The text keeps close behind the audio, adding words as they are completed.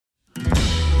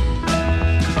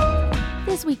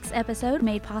This week's episode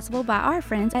made possible by our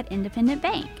friends at Independent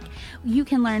Bank. You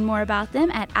can learn more about them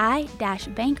at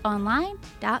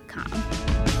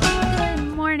i-bankonline.com.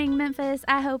 Good morning, Memphis.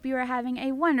 I hope you are having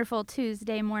a wonderful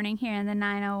Tuesday morning here in the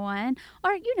 901.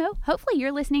 Or, hopefully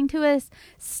you're listening to us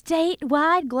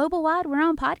statewide, global-wide. We're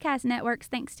on podcast networks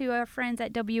thanks to our friends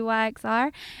at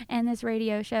WYXR and this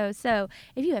radio show. So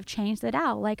if you have changed the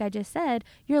dial, like I just said,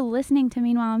 you're listening to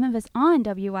Meanwhile in Memphis on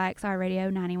WYXR Radio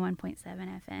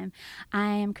 91.7 FM.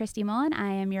 I am Christy Mullen.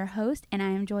 I am your host, and I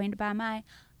am joined by my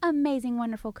amazing,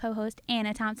 wonderful co-host,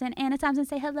 Anna Thompson. Anna Thompson,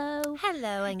 say hello.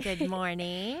 Hello and good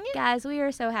morning. Guys, we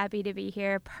are so happy to be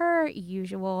here per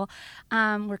usual.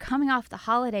 We're coming off the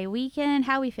holiday weekend.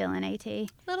 How we feeling, AT?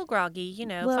 Little groggy,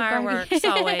 fireworks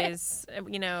always,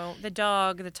 the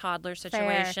dog, the toddler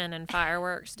situation and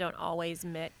fireworks don't always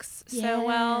mix so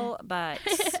well, but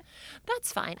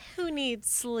that's fine. Who needs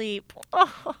sleep?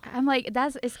 Oh. I'm like,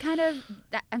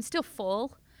 I'm still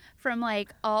full from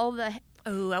all the I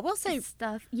will say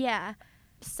stuff. Yeah.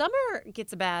 Summer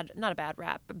gets not a bad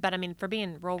rap, but I mean, for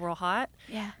being real hot.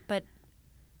 Yeah. But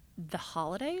the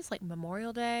holidays, like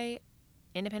Memorial Day,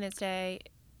 Independence Day,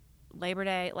 Labor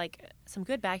Day, some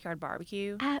good backyard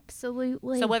barbecue.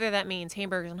 Absolutely. So whether that means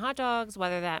hamburgers and hot dogs,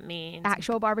 whether that means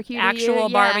actual barbecue,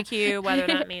 whether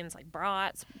that means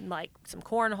brats, some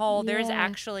cornhole. There's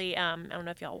actually, I don't know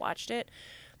if y'all watched it.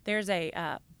 There's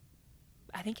I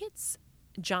think it's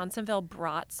Johnsonville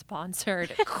Brat sponsored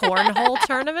cornhole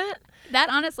tournament. That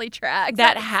honestly tracks.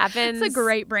 That happens. It's a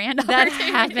great brand. That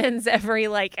happens every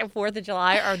 4th of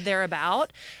July or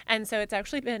thereabout. And so it's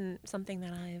actually been something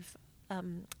that I've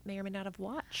may or may not have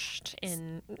watched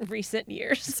in recent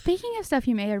years. Speaking of stuff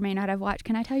you may or may not have watched,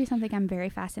 can I tell you something I'm very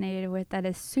fascinated with that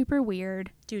is super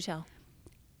weird? Do tell.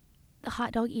 The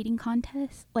hot dog eating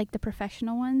contests, the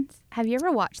professional ones. Have you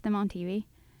ever watched them on TV?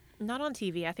 Not on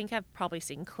TV. I think I've probably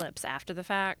seen clips after the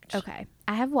fact. Okay.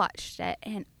 I have watched it,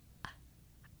 and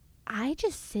I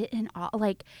just sit in awe.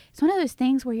 It's one of those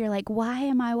things where you're like, why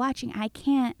am I watching? I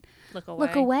can't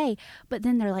look away. But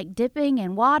then they're, dipping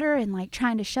in water and,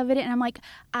 trying to shove it in. And I'm like,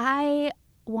 I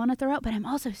want to throw up, but I'm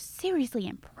also seriously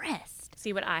impressed.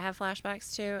 See, what I have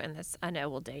flashbacks to, and this I know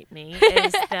will date me,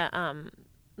 is the,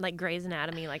 Grey's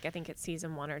Anatomy, I think it's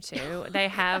season 1 or 2. They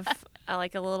have a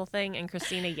little thing, and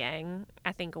Christina Yang,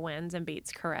 I think, wins and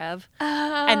beats Karev.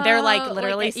 Oh, and they're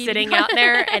literally sitting out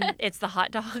there, and it's the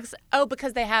hot dogs. Oh,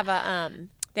 because they have a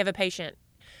patient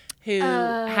who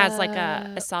has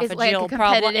a esophageal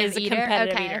problem, is a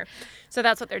competitive eater. So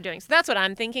that's what they're doing. So that's what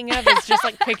I'm thinking of, is just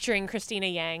picturing Christina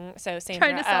Yang. So Sandra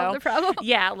trying to solve the problem.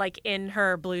 Yeah, in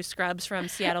her blue scrubs from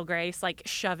Seattle Grace,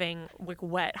 shoving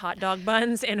wet hot dog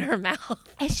buns in her mouth.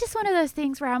 It's just one of those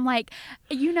things where I'm like,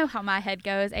 you know how my head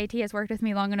goes. AT has worked with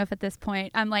me long enough at this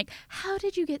point. I'm like, how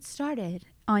did you get started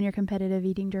on your competitive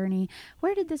eating journey?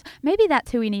 Where did this? Maybe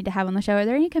that's who we need to have on the show. Are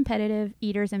there any competitive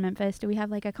eaters in Memphis? Do we have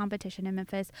a competition in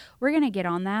Memphis? We're gonna get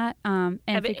on that and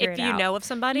figure it out. If you know of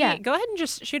somebody, go ahead and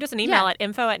just shoot us an email at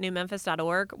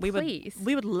info@newmemphis.org. Please.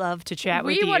 We would love to chat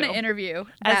with you. We want to interview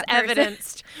as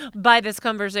evidenced by this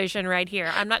conversation right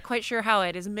here. I'm not quite sure how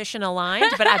it is mission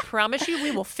aligned, but I promise you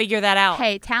we will figure that out.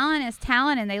 Hey, talent is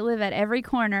talent, and they live at every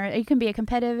corner. You can be a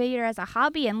competitive eater as a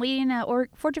hobby and leading a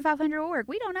Fortune 500 org.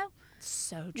 We don't know.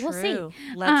 So true. We'll see.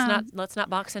 Let's not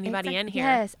box anybody in here.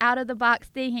 Yes, out of the box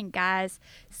thinking, guys.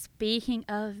 Speaking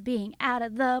of being out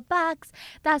of the box,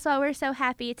 that's why we're so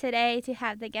happy today to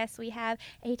have the guests we have.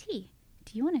 AT,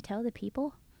 do you want to tell the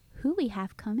people who we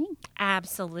have coming?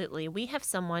 Absolutely. We have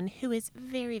someone who is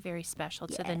very, very special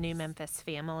to the New Memphis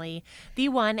family, the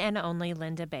one and only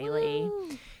Linda Bailey.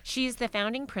 Woo. She's the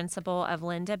founding principal of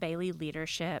Linda Bailey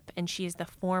Leadership, and she is the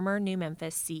former New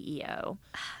Memphis CEO.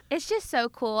 It's just so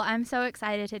cool. I'm so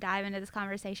excited to dive into this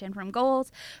conversation, from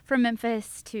goals from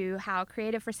Memphis to how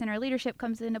Creative for Center leadership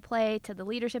comes into play, to the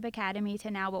Leadership Academy,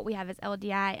 to now what we have as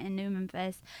LDI and New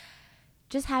Memphis.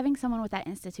 Just having someone with that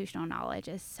institutional knowledge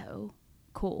is so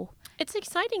cool. It's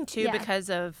exciting too because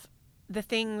of the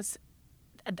things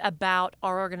about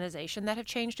our organization that have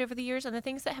changed over the years and the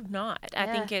things that have not. I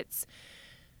think it's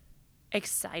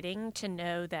exciting to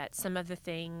know that some of the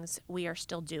things we are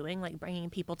still doing, like bringing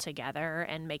people together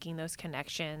and making those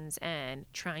connections and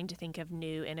trying to think of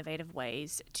new innovative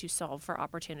ways to solve for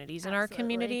opportunities in our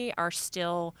community, are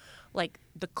still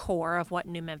the core of what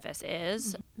New Memphis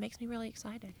is. Makes me really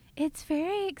excited. It's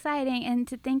very exciting. And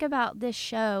to think about this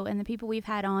show and the people we've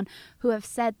had on who have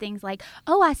said things like,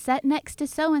 oh, I sat next to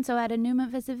so-and-so at a New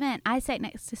Memphis event. I sat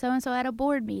next to so-and-so at a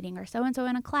board meeting, or so-and-so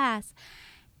in a class.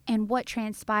 And what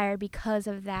transpired because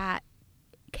of that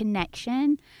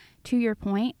connection, to your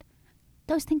point,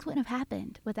 those things wouldn't have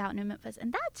happened without New Memphis.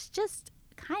 And that's just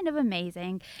kind of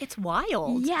amazing. It's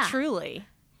wild, truly.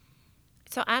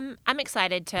 So I'm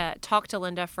excited to talk to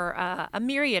Linda for a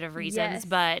myriad of reasons,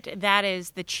 but that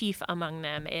is the chief among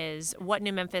them, is what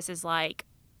New Memphis is like,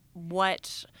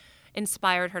 what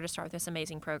inspired her to start this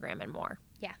amazing program, and more.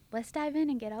 Yeah, let's dive in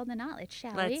and get all the knowledge,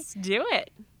 shall we? Let's do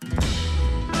it.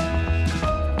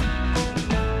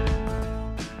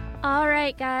 All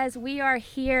right, guys, we are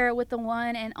here with the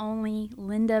one and only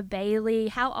Linda Bailey.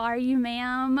 How are you,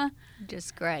 ma'am?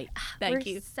 Just great. Thank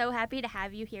you. We're so happy to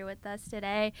have you here with us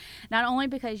today, not only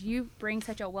because you bring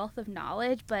such a wealth of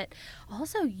knowledge, but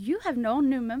also you have known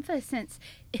New Memphis since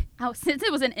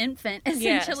it was an infant,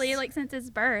 essentially, like since its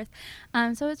birth.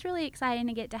 So it's really exciting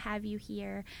to get to have you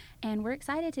here, and we're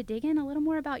excited to dig in a little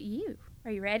more about you.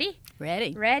 Are you ready?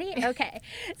 Ready. Ready? Okay.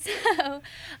 So,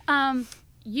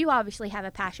 you obviously have a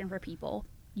passion for people.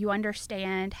 You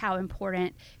understand how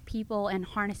important people and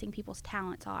harnessing people's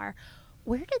talents are.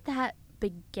 Where did that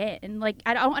begin? Like,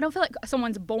 I don't feel like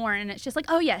someone's born and it's just like,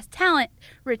 oh yes, talent,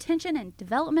 retention, and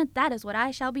development. That is what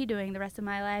I shall be doing the rest of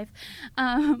my life.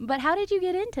 But how did you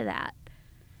get into that?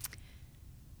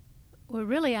 Well,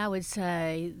 really, I would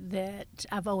say that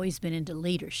I've always been into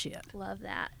leadership. Love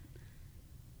that.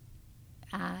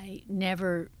 I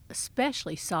never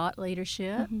especially sought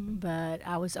leadership, but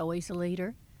I was always a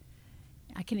leader.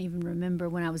 I can even remember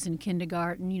when I was in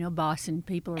kindergarten, bossing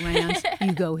people around.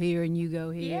 You go here and you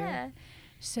go here. Yeah.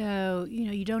 So,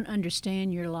 you don't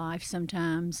understand your life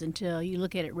sometimes until you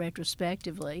look at it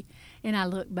retrospectively. And I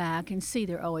look back and see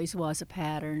there always was a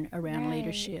pattern around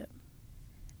leadership.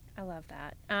 I love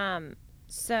that.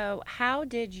 So how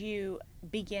did you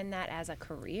begin that as a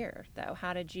career, though?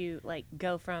 How did you,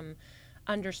 go from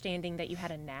understanding that you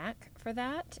had a knack for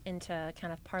that into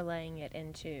kind of parlaying it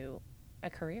into a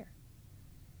career?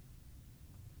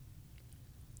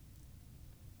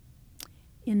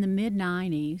 In the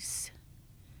mid-90s,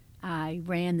 I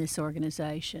ran this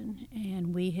organization,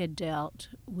 and we had dealt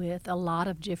with a lot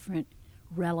of different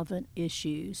relevant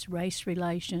issues: race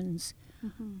relations,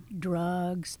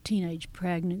 drugs, teenage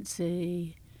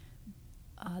pregnancy,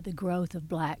 the growth of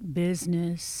black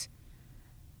business.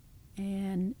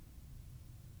 And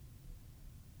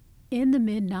in the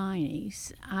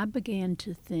mid-90s, I began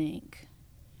to think,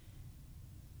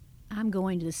 I'm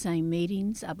going to the same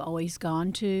meetings I've always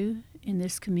gone to in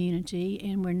this community,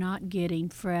 and we're not getting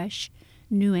fresh,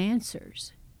 new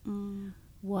answers.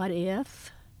 What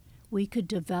if we could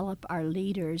develop our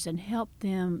leaders and help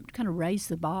them kind of raise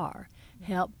the bar,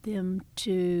 help them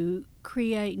to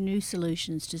create new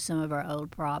solutions to some of our old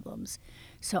problems?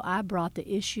 So I brought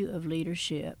the issue of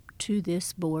leadership to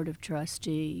this board of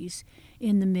trustees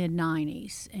in the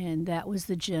mid-90s, and that was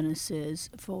the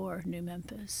genesis for New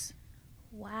Memphis.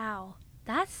 Wow.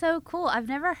 That's so cool. I've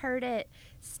never heard it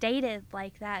stated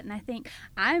like that, and I think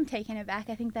I'm taken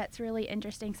aback. I think that's really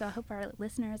interesting, so I hope our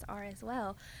listeners are as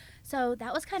well. So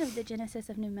that was kind of the genesis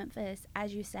of New Memphis,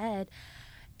 as you said.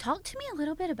 Talk to me a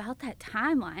little bit about that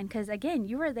timeline, because, again,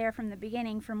 you were there from the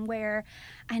beginning, from where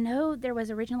I know there was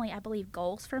originally, I believe,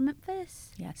 Goals for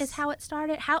Memphis. Yes. Is how it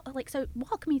started. So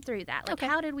walk me through that. Okay.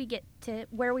 How did we get to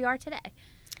where we are today?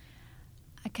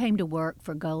 I came to work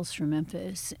for Goals for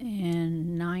Memphis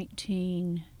in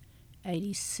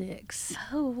 1986.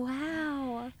 Oh,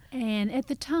 wow. And at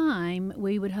the time,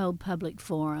 we would hold public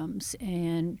forums,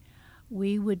 and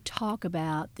we would talk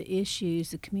about the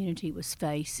issues the community was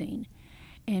facing.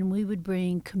 And we would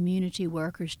bring community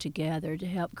workers together to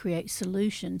help create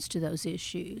solutions to those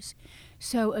issues.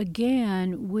 So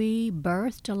again, we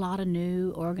birthed a lot of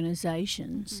new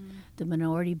organizations, the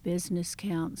Minority Business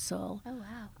Council,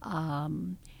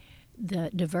 the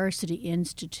Diversity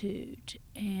Institute,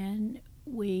 and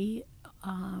we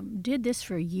did this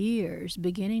for years,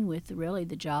 beginning with really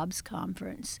the Jobs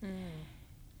Conference.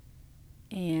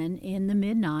 And in the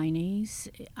mid-90s,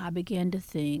 I began to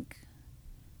think,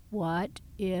 what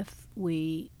if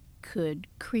we could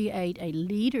create a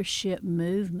leadership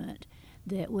movement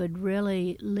that would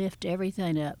really lift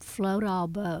everything up, float all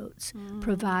boats,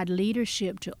 provide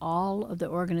leadership to all of the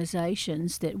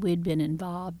organizations that we'd been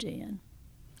involved in?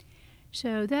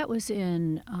 So that was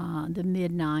in the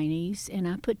mid-90s, and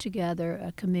I put together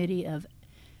a committee of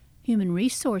human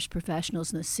resource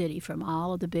professionals in the city from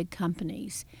all of the big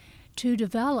companies to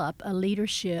develop a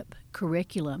leadership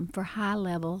curriculum for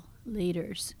high-level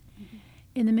leaders.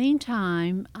 In the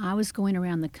meantime, I was going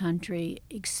around the country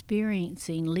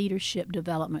experiencing leadership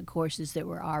development courses that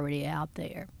were already out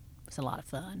there. It was a lot of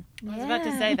fun. I was about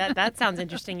to say that sounds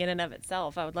interesting in and of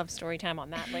itself. I would love story time on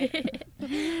that later.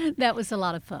 That was a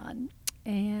lot of fun.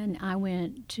 And I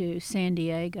went to San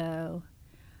Diego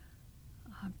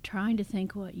I'm trying to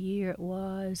think what year it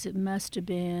was. It must have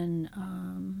been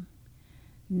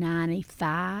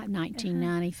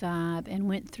 1995, and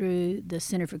went through the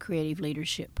Center for Creative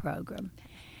Leadership program.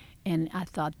 And I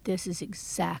thought, this is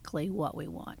exactly what we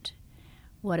want.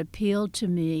 What appealed to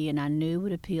me, and I knew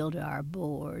would appeal to our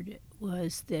board,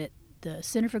 was that the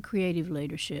Center for Creative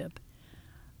Leadership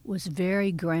was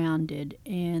very grounded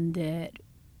in that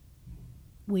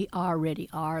we already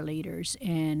are leaders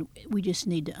and we just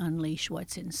need to unleash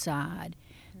what's inside.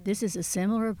 This is a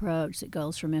similar approach that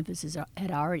Goals for Memphis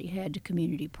had already had to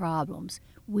community problems.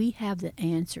 We have the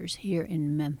answers here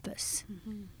in Memphis.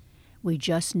 We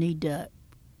just need to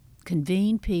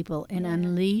convene people and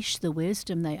unleash the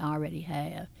wisdom they already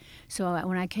have. So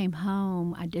when I came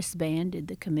home, I disbanded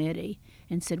the committee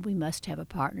and said we must have a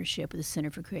partnership with the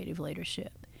Center for Creative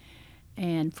Leadership.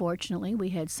 And fortunately, we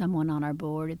had someone on our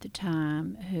board at the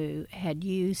time who had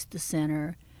used the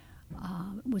center,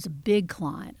 was a big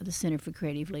client of the Center for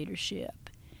Creative Leadership.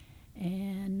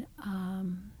 And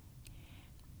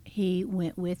he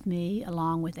went with me,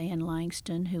 along with Ann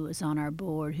Langston, who was on our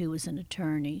board, who was an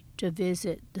attorney, to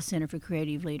visit the Center for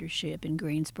Creative Leadership in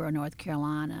Greensboro, North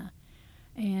Carolina.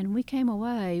 And we came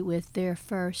away with their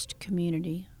first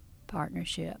community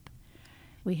partnership.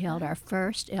 We held our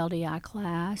first LDI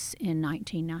class in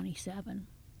 1997.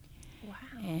 Wow.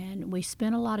 And we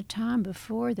spent a lot of time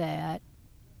before that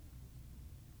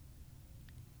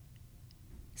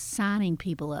signing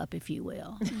people up, if you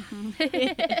will.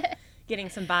 Getting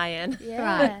some buy-in.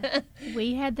 Right.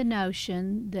 We had the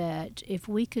notion that if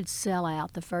we could sell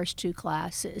out the first two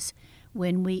classes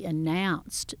when we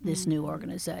announced this new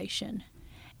organization,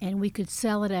 and we could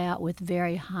sell it out with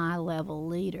very high-level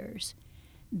leaders,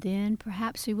 then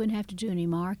perhaps we wouldn't have to do any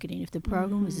marketing. If the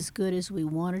program was as good as we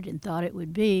wanted and thought it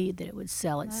would be, that it would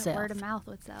sell itself. Word of mouth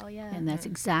would sell, And that's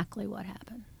exactly what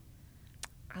happened.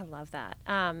 I love that.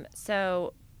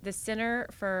 So the Center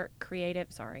for Creative,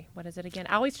 what is it again?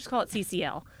 I always just call it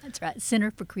CCL. That's right,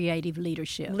 Center for Creative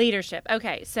Leadership. Leadership.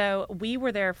 Okay, so we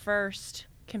were their first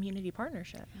community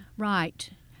partnership. Right.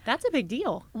 That's a big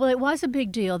deal. Well, it was a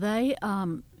big deal. They,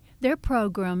 their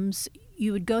programs,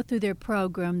 you would go through their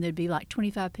program, there'd be like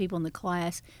 25 people in the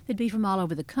class, they'd be from all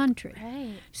over the country.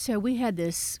 Right. So we had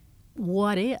this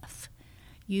what if.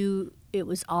 It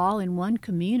was all in one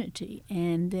community,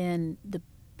 and then the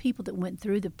people that went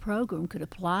through the program could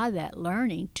apply that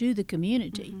learning to the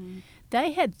community.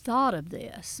 They had thought of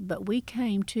this, but we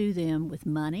came to them with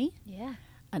money,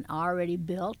 an already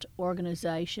built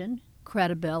organization,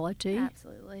 credibility.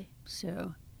 Absolutely.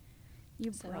 So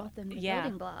You brought them the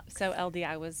building blocks. So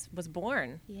LDI was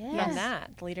born Yes. from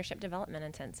that, the Leadership Development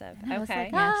Intensive. And I was Okay.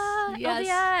 like,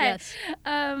 Yes.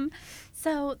 LDI.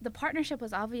 So the partnership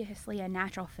was obviously a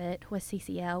natural fit with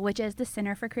CCL, which is the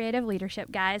Center for Creative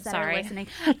Leadership, guys that are listening.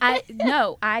 I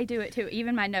do it too.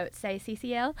 Even my notes say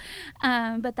CCL.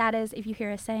 But that is, if you hear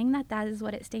us saying that, that is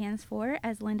what it stands for,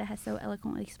 as Linda has so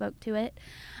eloquently spoke to it.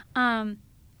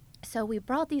 So we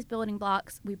brought these building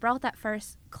blocks. We brought that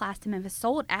first class to Memphis,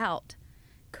 sold out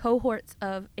cohorts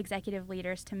of executive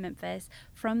leaders to Memphis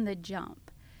from the jump.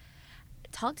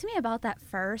 Talk to me about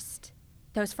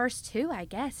those first two, I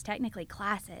guess, technically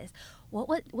classes.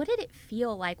 What did it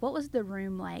feel like? What was the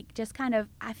room like? Just kind of,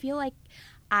 I feel like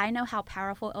I know how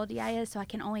powerful LDI is, so I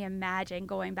can only imagine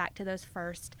going back to those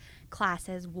first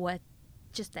classes, what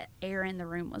just the air in the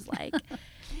room was like.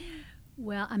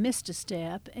 Well, I missed a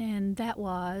step, and that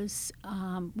was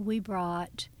we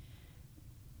brought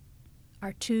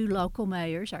our two local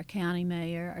mayors, our county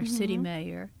mayor, our city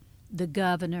mayor, the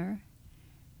governor,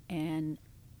 and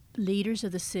leaders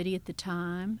of the city at the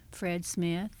time, Fred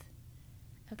Smith,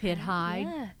 Pitt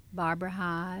Hyde, Barbara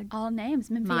Hyde. All names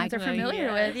Memphians are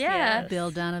familiar with,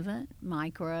 Bill Donovan,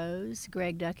 Mike Rose,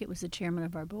 Greg Duckett was the chairman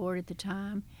of our board at the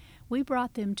time. We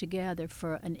brought them together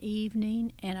for an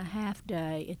evening and a half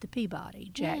day at the Peabody.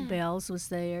 Jack Bells was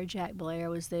there, Jack Blair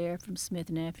was there from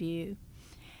Smith Nephew.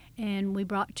 And we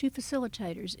brought two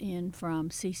facilitators in from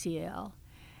CCL,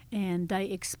 and they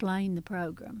explained the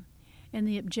program. And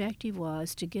the objective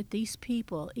was to get these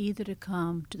people either to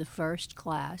come to the first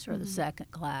class or the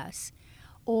second class,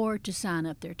 or to sign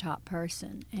up their top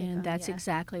person. And that's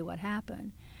exactly what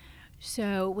happened.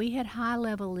 So we had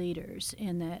high-level leaders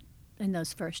in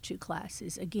those first two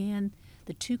classes. Again,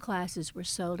 the two classes were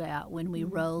sold out when we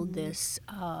rolled this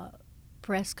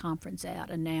press conference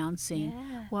out announcing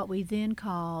what we then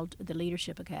called the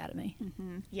Leadership Academy.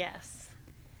 Yes.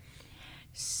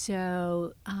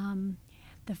 So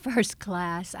the first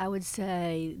class, I would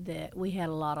say that we had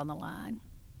a lot on the line.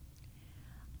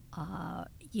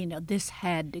 This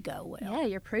had to go well. Yeah,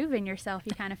 you're proving yourself,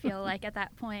 you kind of feel like at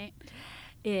that point.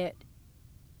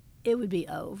 it would be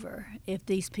over if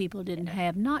these people didn't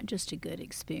have not just a good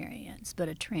experience, but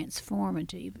a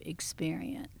transformative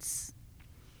experience.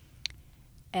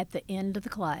 At the end of the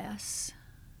class,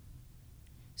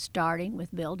 starting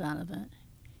with Bill Donovan,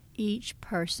 each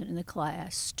person in the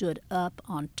class stood up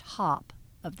on top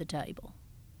of the table.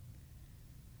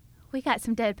 We got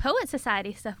some Dead Poet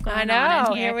Society stuff going I on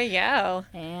know. in here. Here we go.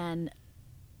 And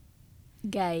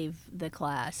gave the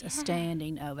class a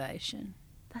standing ovation.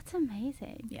 That's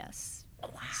amazing. Yes.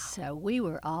 Wow. So we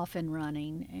were off and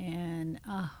running, and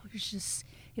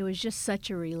it was just such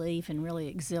a relief and really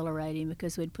exhilarating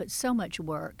because we'd put so much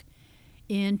work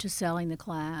into selling the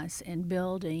class and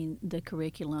building the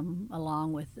curriculum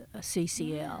along with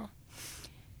CCL.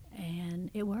 And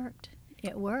it worked.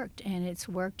 It worked, and it's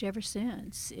worked ever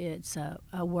since. It's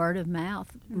a word of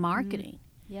mouth marketing.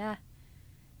 Yeah.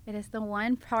 It is the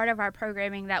one part of our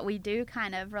programming that we do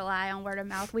kind of rely on word of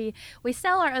mouth. We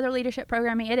sell our other leadership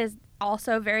programming. It is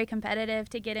also very competitive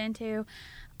to get into,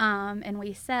 and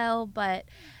we sell, but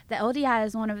the LDI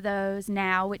is one of those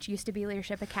now, which used to be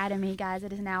Leadership Academy, guys.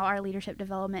 It is now our Leadership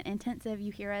Development Intensive.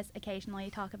 You hear us occasionally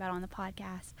talk about on the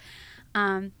podcast.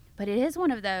 But it is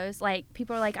one of those, like,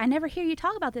 people are like, I never hear you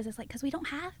talk about this. It's like, because we don't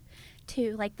have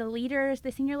to. Like, the leaders,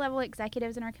 the senior level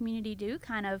executives in our community do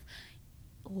kind of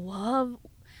love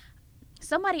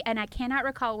somebody, and I cannot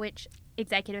recall which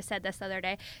executive said this the other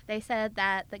day. They said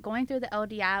that going through the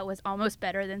LDI was almost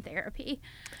better than therapy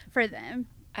for them.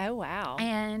 Oh, wow.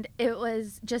 And it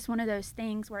was just one of those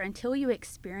things where until you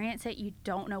experience it, you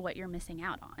don't know what you're missing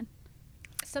out on.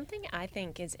 Something I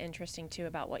think is interesting, too,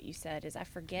 about what you said is I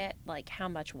forget, like, how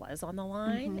much was on the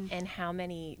line and how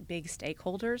many big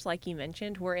stakeholders, like you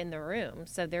mentioned, were in the room.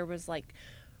 So there was, like,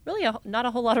 really not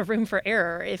a whole lot of room for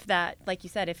error. If that, like you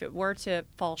said, if it were to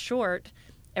fall short,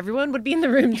 everyone would be in the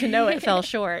room to know it fell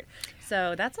short.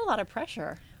 So that's a lot of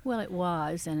pressure. Well, it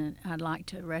was, and I'd like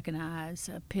to recognize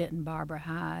Pitt and Barbara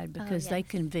Hyde because they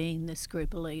convened this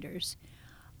group of leaders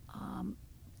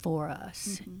for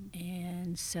us.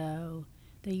 And so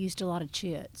they used a lot of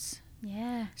chits.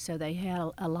 Yeah. So they had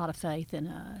a lot of faith in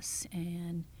us,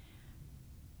 and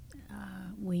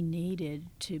we needed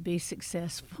to be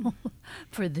successful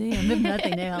for them, if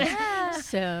nothing else.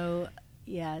 So,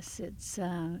 yes, it's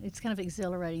kind of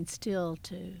exhilarating still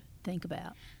to think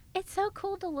about. It's so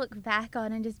cool to look back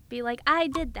on and just be like, I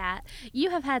did that. You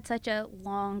have had such a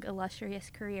long, illustrious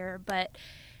career, but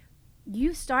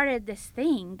you started this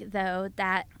thing, though,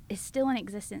 that is still in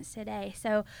existence today.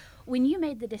 So when you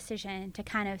made the decision to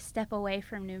kind of step away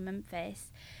from New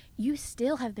Memphis, you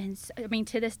still have been,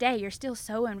 to this day, you're still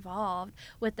so involved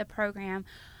with the program.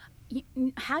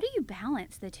 How do you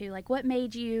balance the two? Like, what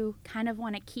made you kind of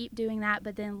want to keep doing that,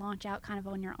 but then launch out kind of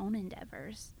on your own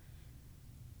endeavors?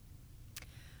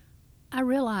 I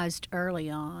realized early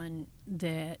on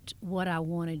that what I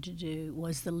wanted to do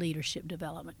was the leadership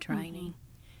development training.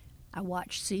 I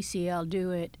watched CCL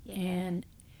do it, and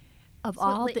of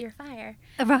all your fire.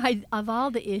 Right, of all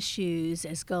the issues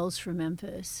as Goals for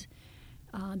Memphis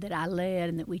that I led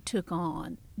and that we took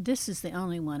on, this is the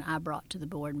only one I brought to the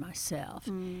board myself.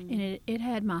 And it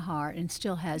had my heart and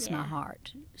still has my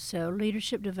heart. So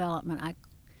leadership development, I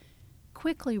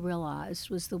quickly realized,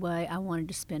 was the way I wanted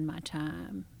to spend my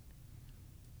time.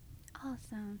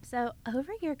 Awesome. So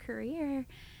over your career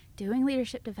doing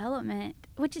leadership development,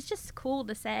 which is just cool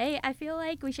to say, I feel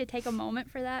like we should take a moment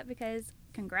for that because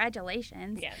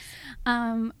congratulations. Yes.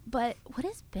 But what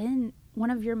has been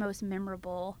one of your most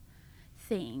memorable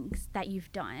things that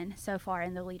you've done so far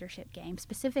in the leadership game,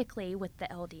 specifically with the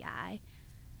LDI?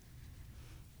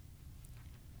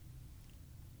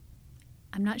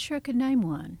 I'm not sure I could name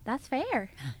one. That's fair.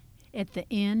 At the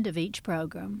end of each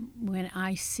program, when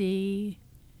I see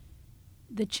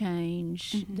the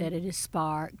change that it has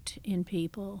sparked in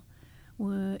people,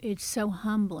 it's so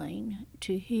humbling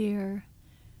to hear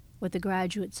what the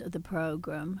graduates of the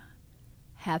program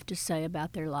have to say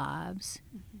about their lives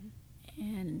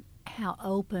and how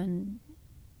open,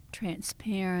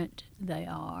 transparent they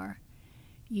are.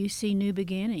 You see new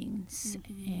beginnings,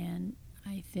 and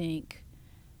I think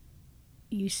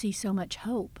you see so much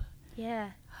hope.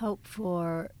 Yeah. Hope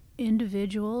for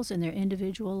individuals and their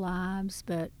individual lives,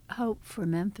 but hope for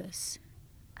Memphis.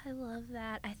 I love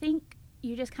that. I think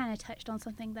you just kind of touched on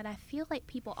something that I feel like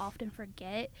people often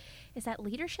forget, is that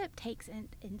leadership takes an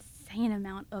insane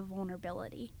amount of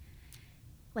vulnerability.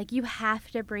 Like, you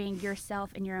have to bring yourself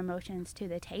and your emotions to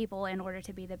the table in order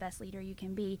to be the best leader you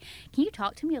can be. Can you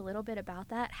talk to me a little bit about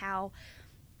that? How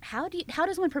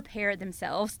does one prepare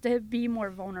themselves to be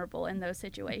more vulnerable in those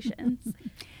situations?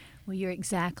 Well, you're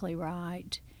exactly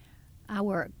right. I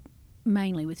work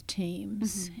mainly with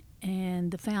teams,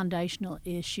 And the foundational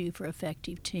issue for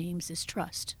effective teams is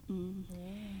trust. Mm-hmm.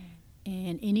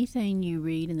 And anything you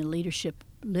read in the leadership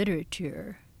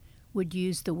literature would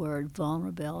use the word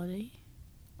vulnerability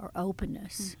or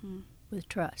openness with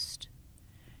trust.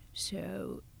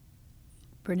 So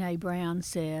Brene Brown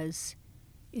says,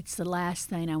 it's the last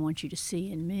thing I want you to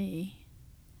see in me,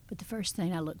 but the first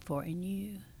thing I look for in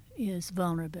you is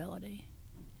vulnerability.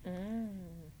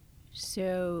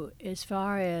 So as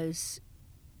far as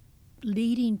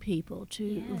leading people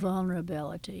to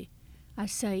vulnerability, I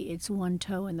say it's one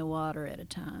toe in the water at a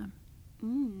time.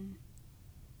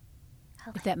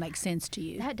 If that makes sense to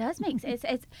you. That does make sense.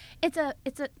 It's a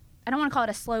I don't want to call it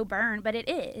a slow burn, but it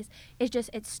is. It's just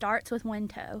it starts with one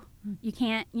toe. You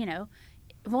can't,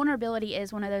 vulnerability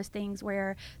is one of those things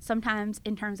where sometimes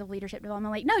in terms of leadership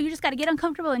development, like, no, you just got to get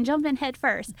uncomfortable and jump in head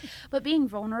first. But being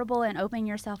vulnerable and opening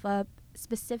yourself up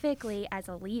specifically as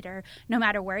a leader, no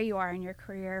matter where you are in your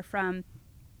career, from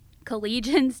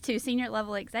collegians to senior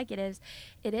level executives,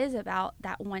 it is about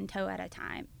that one toe at a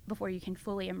time before you can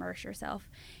fully immerse yourself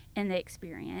in the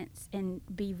experience and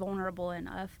be vulnerable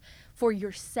enough for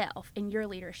yourself in your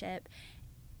leadership.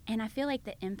 And I feel like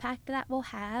the impact that will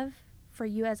have for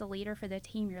you as a leader, for the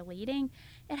team you're leading,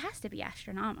 it has to be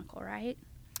astronomical, right?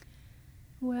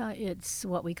 Well, it's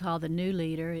what we call the new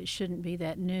leader. It shouldn't be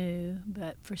that new,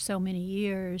 but for so many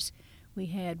years we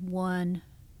had one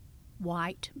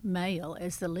white male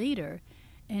as the leader,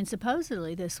 and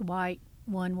supposedly this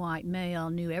one white male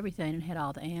knew everything and had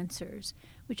all the answers,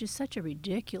 which is such a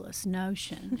ridiculous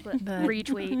notion. But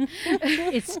retweet.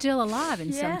 It's still alive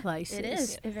in some places. It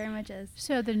is. It very much is.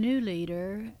 So the new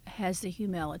leader has the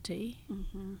humility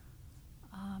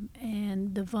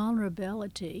and the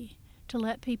vulnerability to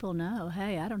let people know,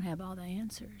 hey, I don't have all the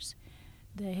answers.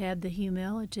 They have the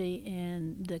humility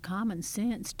and the common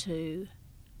sense to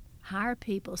hire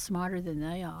people smarter than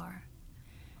they are,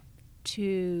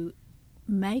 to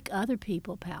make other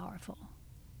people powerful,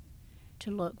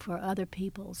 to look for other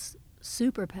people's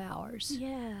superpowers.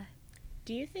 Yeah.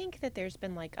 Do you think that there's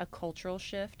been like a cultural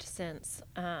shift since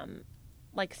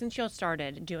since you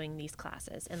started doing these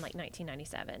classes in like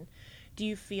 1997? Do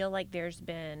you feel like there's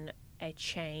been a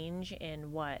change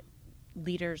in what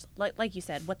leaders, like you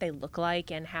said, what they look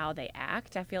like and how they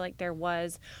act? I feel like there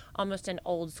was almost an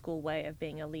old school way of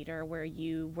being a leader where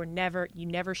you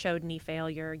never showed any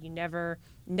failure, you never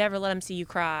let them see you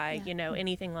cry,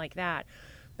 anything like that.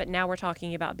 But now we're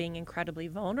talking about being incredibly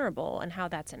vulnerable and how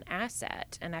that's an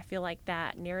asset. And I feel like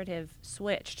that narrative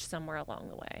switched somewhere along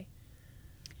the way.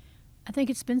 I think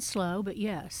it's been slow, but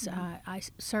yes, I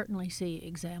certainly see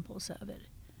examples of it.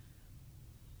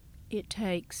 It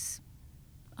takes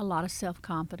a lot of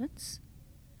self-confidence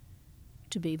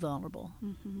to be vulnerable.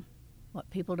 What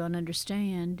people don't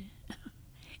understand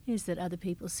is that other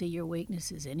people see your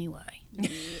weaknesses anyway.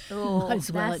 Might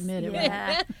as well admit it.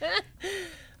 Yeah.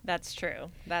 That's true.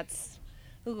 That's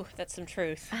some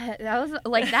truth. That was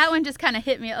like, that one just kind of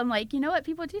hit me. I'm like, you know what?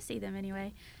 People do see them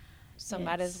anyway. So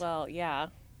might as well, yeah.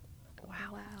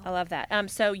 Wow. I love that.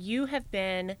 So you have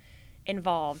been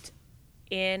involved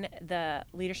in the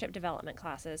leadership development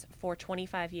classes for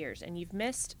 25 years, and you've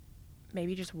missed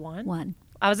maybe just one? One.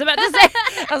 I was about to say,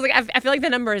 I feel like the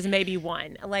number is maybe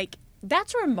one. Like,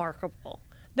 that's remarkable.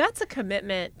 That's a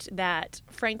commitment that,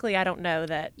 frankly, I don't know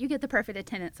that. You get the perfect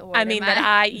attendance award. I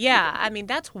mean,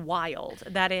 that's wild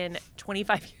that in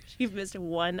 25 years you've missed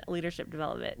one leadership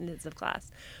development intensive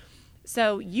class.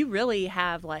 So you really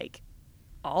have, like,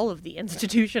 all of the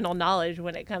institutional knowledge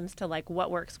when it comes to, like,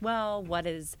 what works well,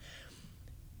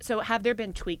 So have there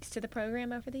been tweaks to the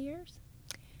program over the years?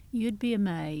 You'd be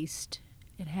amazed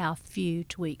at how few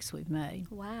tweaks we've made.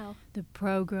 Wow. The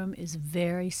program is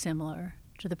very similar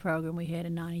to the program we had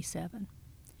in 97.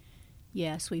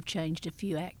 Yes, we've changed a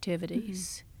few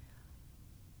activities.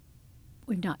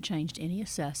 We've not changed any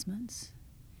assessments.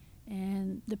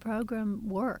 And the program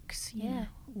works. Yeah.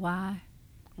 Why?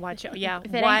 Watch out. Yeah.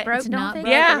 If it ain't broke, It's don't not fix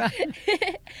broke. it.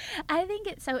 Yeah. I think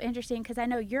it's so interesting because I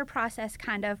know your process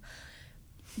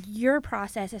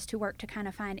is to work to kind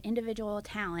of find individual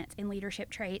talents and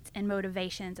leadership traits and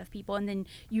motivations of people, and then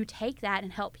you take that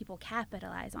and help people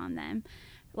capitalize on them.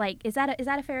 Like, is that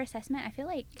a fair assessment? I feel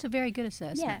like It's a very good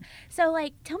assessment. yeah. So,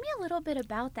 like, tell me a little bit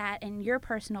about that and your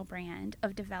personal brand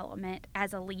of development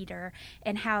as a leader,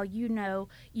 and how you've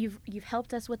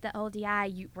helped us with the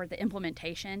LDI. You were the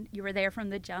implementation. You were there from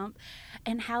the jump,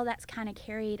 and how that's kind of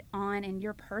carried on in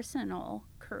your personal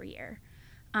career.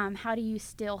 How do you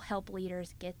still help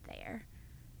leaders get there?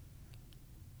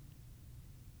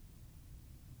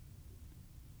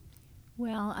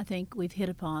 Well, I think we've hit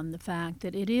upon the fact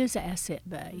that it is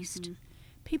asset-based.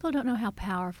 People don't know how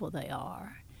powerful they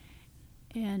are.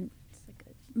 And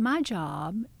my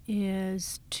job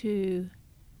is to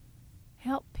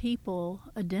help people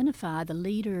identify the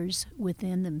leaders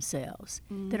within themselves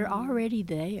that are already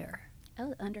there.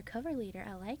 Oh, undercover leader.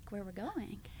 I like where we're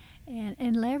going.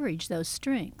 And leverage those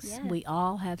strengths. Yes. We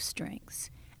all have strengths,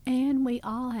 and we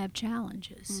all have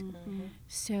challenges. Mm-hmm.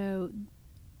 So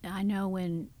I know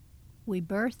when we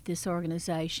birthed this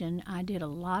organization, I did a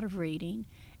lot of reading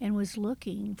and was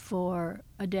looking for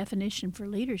a definition for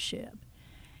leadership.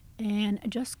 And I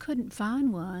just couldn't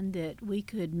find one that we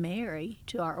could marry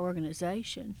to our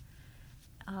organization.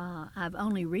 I've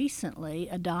only recently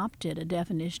adopted a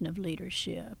definition of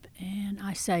leadership, and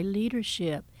I say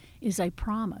leadership is a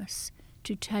promise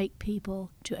to take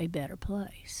people to a better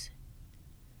place.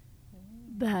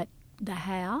 But the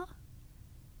how?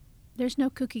 There's no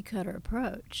cookie-cutter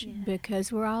approach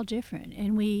because we're all different,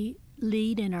 and we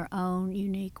lead in our own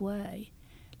unique way,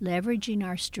 leveraging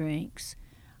our strengths,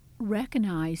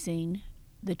 recognizing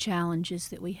the challenges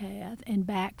that we have, and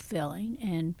backfilling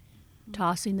and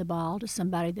tossing the ball to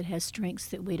somebody that has strengths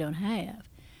that we don't have.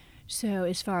 So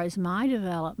as far as my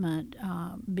development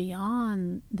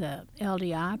beyond the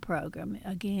LDI program,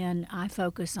 again, I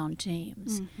focus on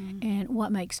teams and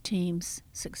what makes teams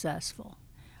successful.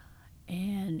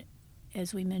 And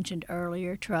as we mentioned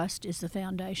earlier, trust is the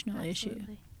foundational issue.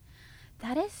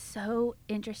 That is so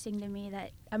interesting to me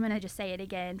that I'm going to just say it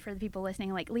again for the people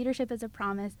listening. Like, leadership is a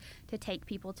promise to take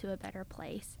people to a better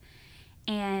place.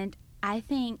 And I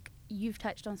think you've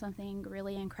touched on something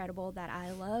really incredible that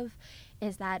I love,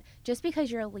 is that just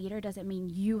because you're a leader doesn't mean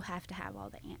you have to have all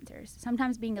the answers.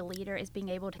 Sometimes being a leader is being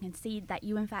able to concede that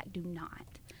you, in fact, do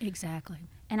not. Exactly.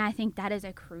 And I think that is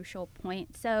a crucial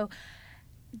point. So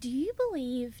do you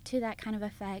believe, to that kind of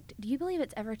effect, do you believe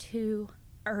it's ever too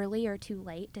early or too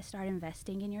late to start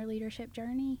investing in your leadership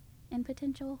journey and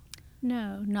potential?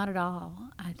 No, not at all.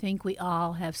 I think we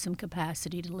all have some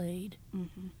capacity to lead.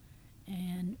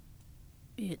 And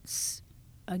it's,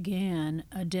 again,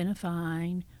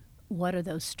 identifying what are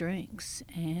those strengths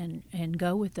and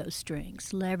go with those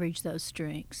strengths, leverage those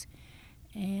strengths.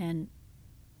 And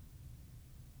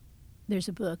there's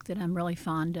a book that I'm really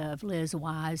fond of, Liz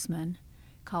Wiseman,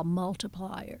 called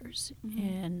Multipliers.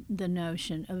 And the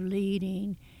notion of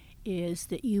leading is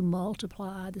that you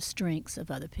multiply the strengths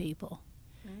of other people.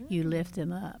 You lift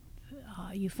them up.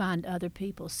 You find other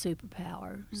people's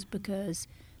superpowers because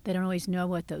they don't always know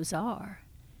what those are.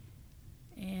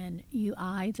 And you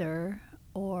either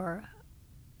or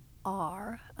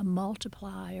are a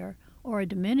multiplier or a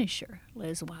diminisher,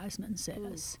 Liz Wiseman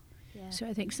says. So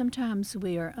I think sometimes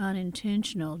we are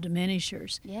unintentional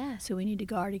diminishers. So we need to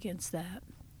guard against that.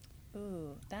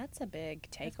 Ooh, that's a big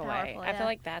takeaway. Powerful, I feel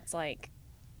like that's like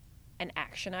an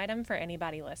action item for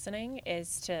anybody listening,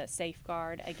 is to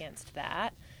safeguard against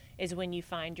that, is when you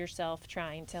find yourself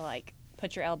trying to like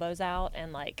put your elbows out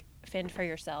and like fend for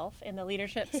yourself in the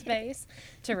leadership space,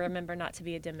 to remember not to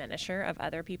be a diminisher of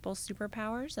other people's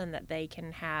superpowers, and that they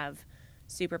can have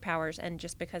superpowers, and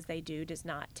just because they do does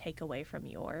not take away from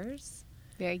yours.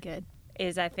 Very good.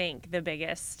 Is, I think, the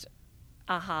biggest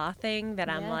aha thing that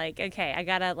I'm like, okay, I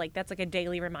gotta, like, that's like a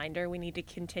daily reminder we need to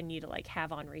continue to like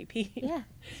have on repeat.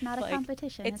 It's not a Like,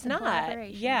 competition. it's a not.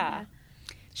 collaboration. Yeah.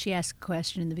 She asks a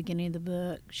question in the beginning of the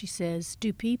book. She says,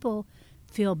 do people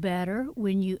feel better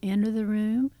when you enter the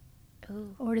room,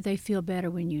 or do they feel better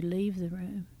when you leave the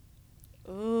room?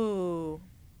 Ooh,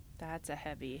 that's a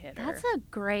heavy hitter.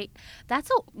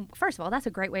 First of all, that's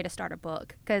a great way to start a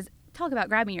book, because talk about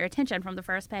grabbing your attention from the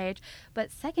first page. But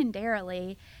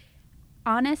secondarily,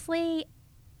 honestly,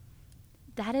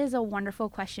 that is a wonderful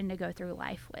question to go through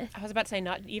life with. I was about to say,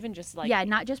 not even just like... Yeah,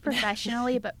 not just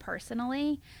professionally, but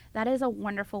personally. That is a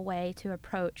wonderful way to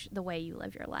approach the way you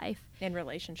live your life. in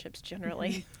relationships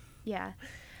generally. Yeah.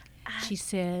 She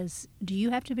says, do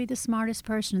you have to be the smartest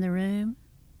person in the room,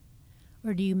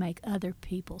 or do you make other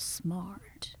people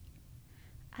smart?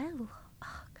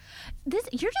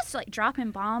 You're just like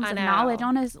dropping bombs I of know. knowledge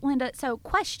on us, Linda. So,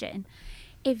 question.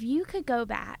 If you could go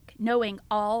back knowing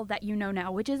all that you know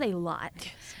now, which is a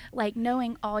lot, like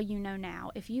knowing all you know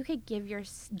now, if you could give your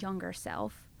younger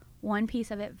self one piece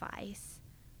of advice,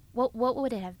 what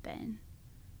would it have been?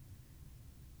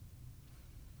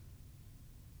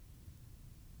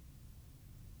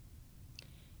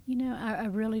 You know, I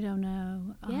really don't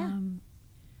know. Yeah.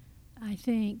 I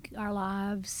think our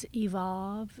lives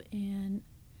evolve, and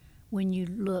when you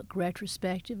look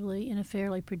retrospectively, in a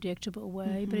fairly predictable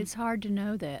way, but it's hard to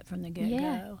know that from the get-go.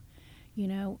 Yeah. You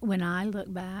know, when I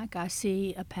look back, I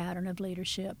see a pattern of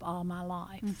leadership all my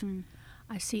life.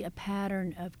 I see a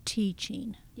pattern of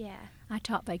teaching. Yeah. I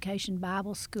taught Vacation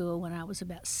Bible School when I was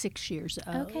about 6 years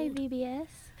old. Okay, VBS.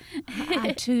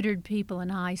 I tutored people in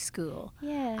high school.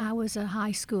 Yeah. I was a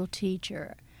high school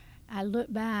teacher. I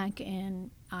look back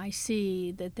and I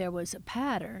see that there was a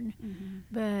pattern,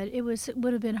 but it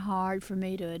would have been hard for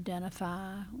me to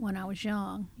identify when I was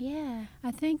young. Yeah.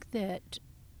 I think that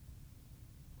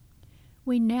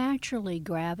we naturally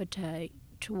gravitate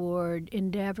toward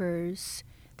endeavors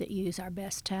that use our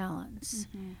best talents.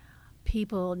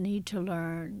 People need to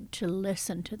learn to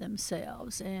listen to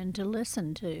themselves and to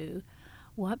listen to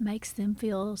what makes them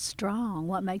feel strong,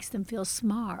 what makes them feel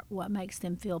smart, what makes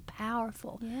them feel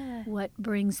powerful, Yeah. what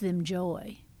brings them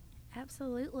joy.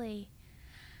 Absolutely.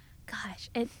 Gosh,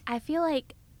 I feel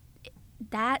like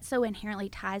that so inherently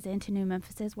ties into New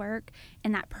Memphis's work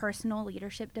and that personal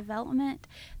leadership development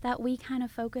that we kind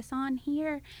of focus on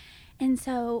here. And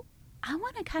so I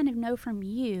want to kind of know from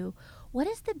you, what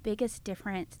is the biggest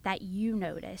difference that you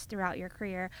notice throughout your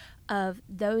career of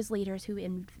those leaders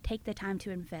who take the time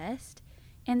to invest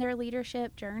in their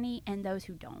leadership journey and those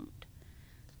who don't?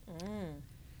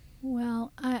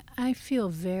 Well, I feel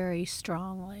very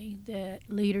strongly that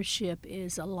leadership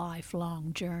is a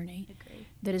lifelong journey Agree.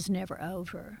 that is never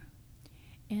over.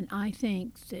 And I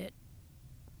think that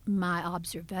my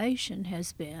observation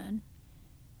has been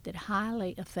that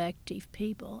highly effective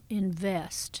people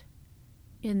invest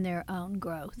in their own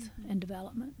growth and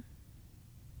development.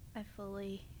 I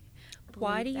fully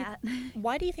Why believe do you that.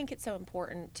 Why do you think it's so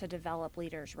important to develop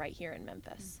leaders right here in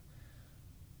Memphis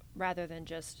rather than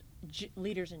just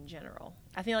leaders in general?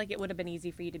 I feel like it would have been easy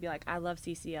for you to be like, I love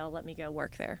CCL, let me go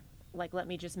work there. Like, let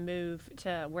me just move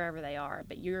to wherever they are.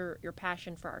 But your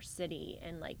passion for our city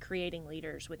and like creating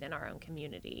leaders within our own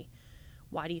community,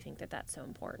 why do you think that that's so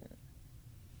important?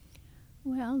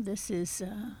 Well, this is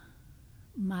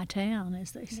my town,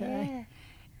 as they say.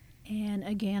 Yeah. And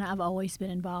again, I've always been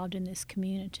involved in this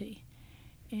community.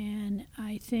 And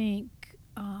I think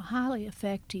highly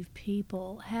effective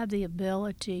people have the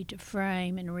ability to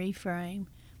frame and reframe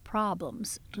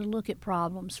problems, to look at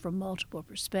problems from multiple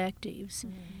perspectives.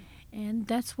 And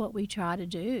that's what we try to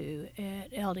do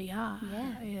at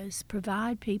LDI, is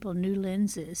provide people new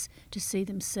lenses to see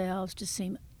themselves, to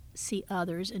see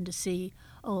others, and to see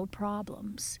old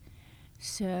problems.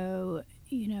 So,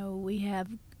 we have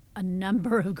a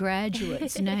number of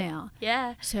graduates now.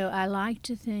 Yeah. So I like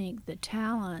to think the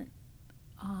talent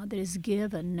that is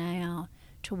given now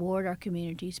toward our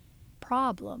community's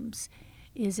problems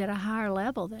is at a higher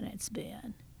level than it's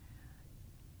been.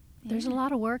 There's a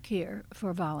lot of work here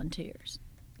for volunteers.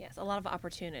 Yes, a lot of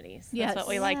opportunities. Yes. That's what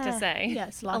we like to say.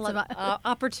 Yes, lots of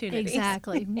opportunities.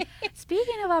 Exactly.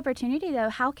 Speaking of opportunity, though,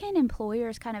 how can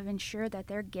employers kind of ensure that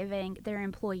they're giving their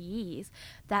employees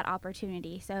that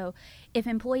opportunity? So if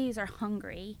employees are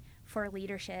hungry for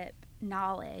leadership,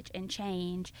 knowledge, and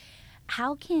change,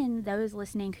 how can those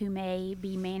listening who may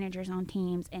be managers on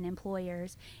teams and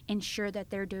employers ensure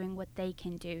that they're doing what they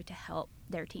can do to help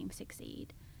their team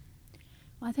succeed?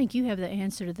 Well, I think you have the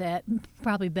answer to that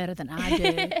probably better than I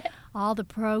do. All the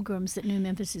programs that New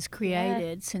Memphis has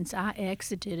created since I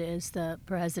exited as the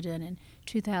president in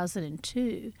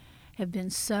 2002 have been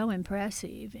so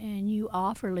impressive, and you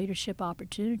offer leadership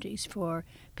opportunities for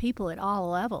people at all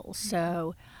levels.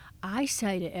 So I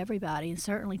say to everybody, and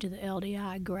certainly to the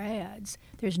LDI grads,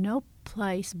 there's no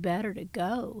place better to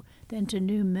go than to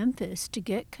New Memphis to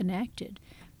get connected,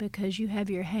 because you have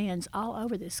your hands all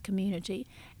over this community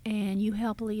and you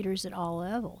help leaders at all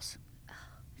levels.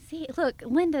 See, look,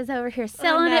 Linda's over here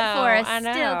selling it for us I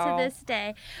still know. to this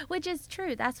day, which is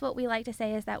true. That's what we like to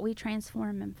say, is that we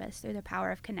transform Memphis through the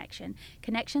power of connection.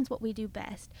 Connection's what we do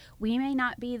best. We may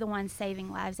not be the ones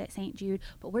saving lives at St. Jude,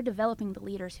 but we're developing the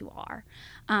leaders who are.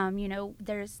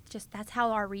 That's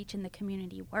how our reach in the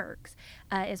community works,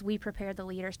 is we prepare the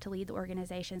leaders to lead the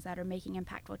organizations that are making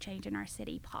impactful change in our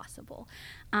city possible.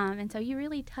 And so you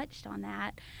really touched on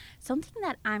that. Something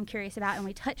that I'm curious about, and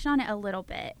we touched on it a little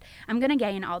bit. I'm going to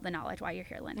gain all the knowledge while you're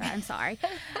here, Linda. I'm sorry.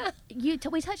 We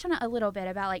touched on it a little bit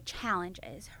about like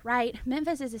challenges, right?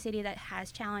 Memphis is a city that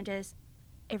has challenges.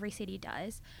 Every city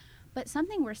does. But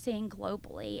something we're seeing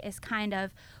globally is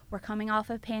we're coming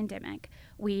off a pandemic.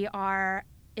 We are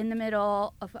in the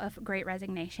middle of great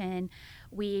resignation.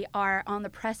 We are on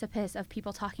the precipice of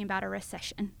people talking about a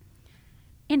recession.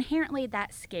 Inherently,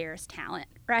 that scares talent,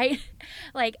 right?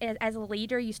 Like, as a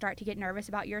leader, you start to get nervous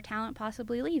about your talent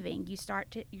possibly leaving. You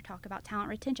talk about talent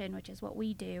retention, which is what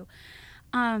we do.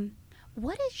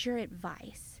 What is your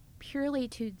advice purely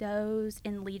to those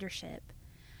in leadership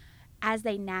as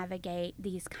they navigate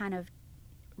these kind of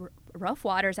rough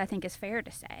waters, I think is fair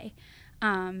to say,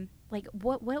 Like,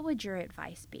 what would your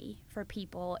advice be for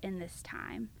people in this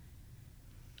time?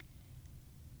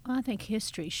 Well, I think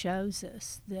history shows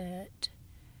us that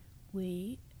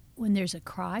when there's a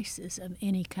crisis of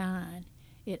any kind,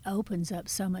 it opens up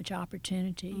so much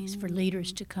opportunities for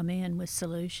leaders to come in with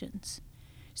solutions.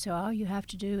 So all you have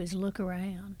to do is look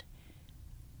around.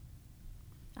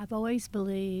 I've always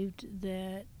believed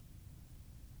that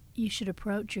you should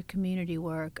approach your community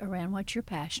work around what you're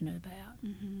passionate about.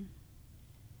 Mm-hmm.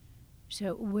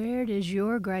 So where does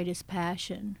your greatest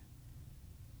passion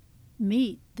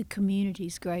meet the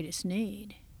community's greatest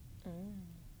need?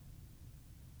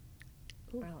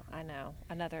 Well, I know.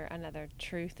 Another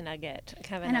truth nugget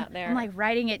coming out there. I'm like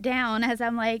writing it down as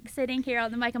I'm like sitting here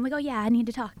on the mic. I'm like, oh yeah, I need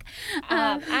to talk.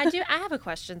 I have a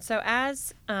question. So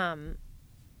as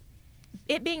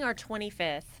it being our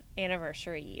 25th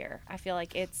anniversary year, I feel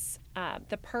like it's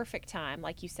the perfect time,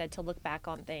 like you said, to look back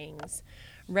on things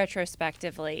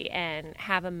retrospectively and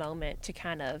have a moment to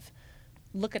kind of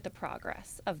look at the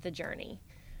progress of the journey.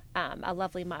 A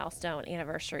lovely milestone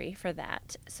anniversary for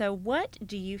that. So what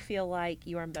do you feel like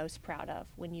you are most proud of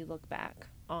when you look back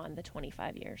on the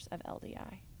 25 years of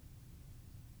LDI?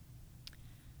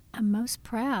 I'm most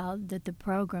proud that the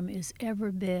program is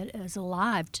every bit as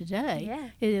alive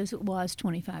today as it was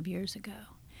 25 years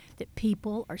ago. That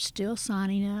people are still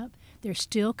signing up, they're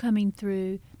still coming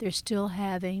through, they're still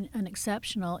having an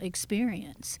exceptional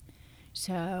experience.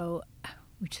 So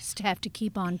we just have to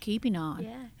keep on keeping on.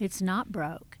 Yeah. It's not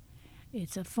broke.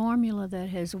 It's a formula that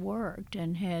has worked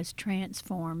and has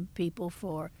transformed people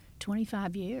for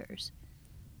 25 years.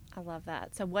 I love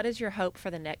that. So what is your hope for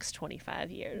the next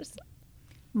 25 years?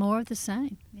 More of the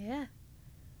same. Yeah.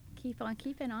 Keep on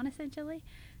keeping on, essentially.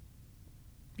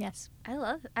 Yes. I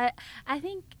love it. I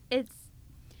think it's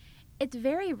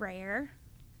very rare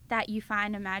that you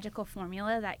find a magical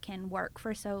formula that can work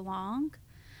for so long.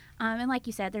 And like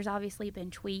you said, there's obviously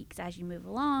been tweaks as you move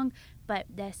along, but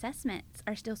the assessments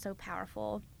are still so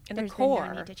powerful. And there's the core,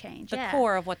 been no need to change. The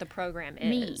core of what the program is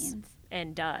means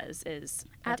and does is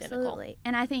identical. Absolutely.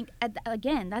 And I think,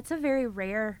 again, that's a very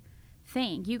rare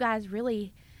thing. You guys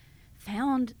really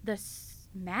found this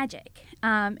magic,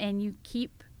 and you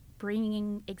keep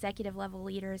bringing executive level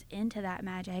leaders into that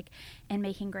magic and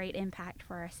making great impact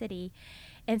for our city.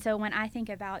 And so when I think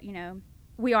about,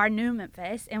 we are New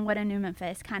Memphis and what a New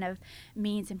Memphis kind of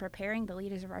means in preparing the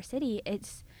leaders of our city,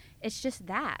 it's just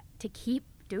that, to keep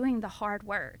doing the hard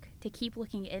work, to keep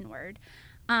looking inward.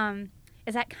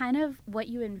 Is that kind of what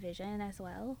you envision as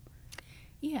well?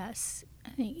 Yes. I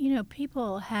think,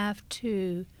 people have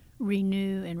to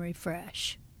renew and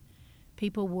refresh.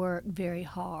 People work very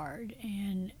hard,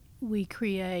 and we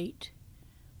create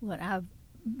what I've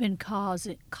been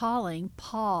calling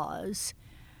pause,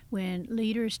 when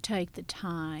leaders take the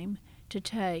time to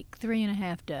take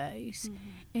 3.5 days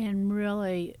and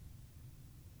really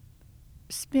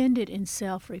spend it in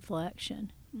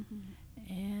self-reflection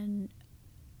and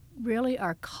really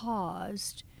are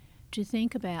caused to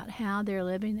think about how they're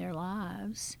living their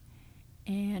lives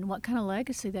and what kind of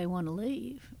legacy they want to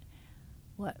leave,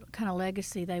 what kind of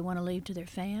legacy they want to leave to their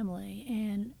family,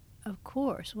 and of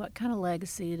course, what kind of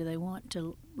legacy do they want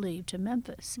to leave to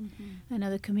Memphis? I know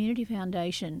the Community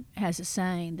Foundation has a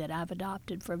saying that I've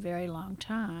adopted for a very long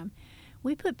time.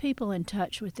 We put people in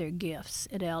touch with their gifts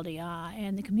at LDI,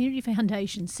 and the Community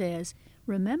Foundation says,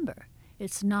 remember,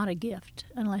 it's not a gift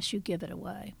unless you give it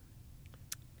away.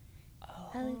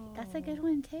 Oh, that's a good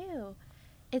one, too.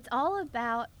 It's all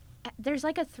about, there's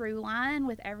like a through line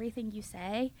with everything you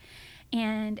say,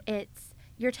 and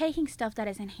you're taking stuff that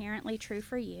is inherently true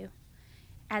for you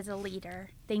as a leader,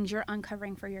 things you're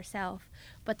uncovering for yourself.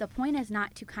 But the point is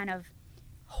not to kind of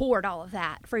hoard all of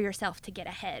that for yourself to get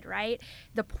ahead, right?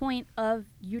 The point of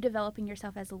you developing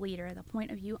yourself as a leader, the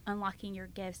point of you unlocking your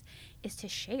gifts is to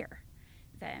share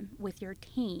them with your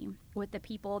team, with the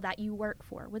people that you work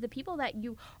for, with the people that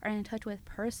you are in touch with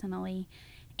personally,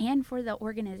 and for the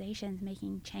organizations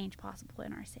making change possible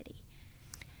in our city.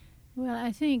 Well,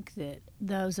 I think that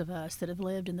those of us that have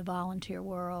lived in the volunteer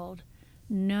world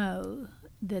know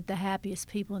that the happiest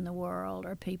people in the world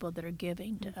are people that are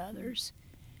giving to others.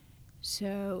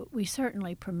 So we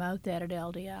certainly promote that at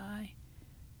LDI.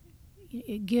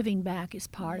 Giving back is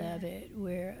part of it.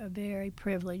 We're a very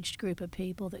privileged group of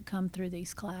people that come through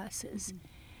these classes.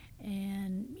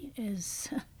 And as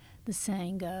the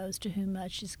saying goes, to whom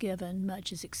much is given,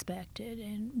 much is expected.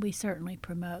 And we certainly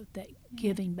promote that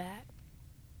giving back.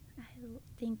 I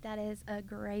think that is a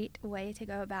great way to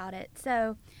go about it.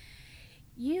 So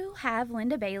you have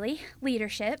Linda Bailey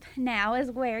Leadership now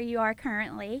is where you are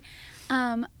currently.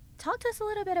 talk to us a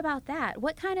little bit about that.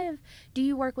 What kind of, do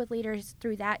you work with leaders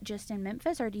through that just in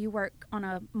Memphis, or do you work on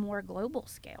a more global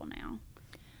scale now?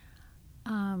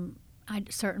 I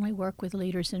certainly work with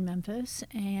leaders in Memphis,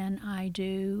 and I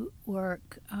do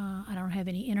work, I don't have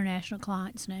any international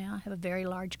clients now. I have a very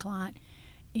large client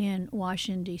in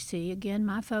Washington, D.C. Again,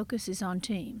 my focus is on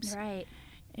teams. Right.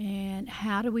 And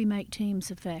how do we make teams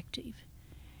effective?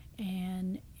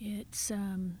 And it's,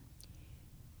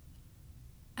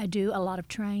 I do a lot of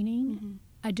training. Mm-hmm.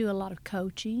 I do a lot of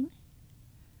coaching.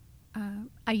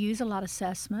 I use a lot of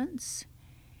assessments.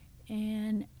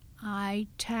 And I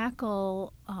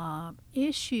tackle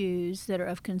issues that are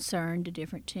of concern to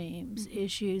different teams,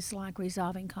 issues like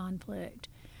resolving conflict,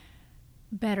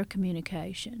 better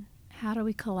communication. How do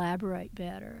we collaborate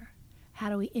better? How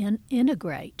do we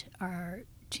integrate our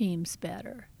teams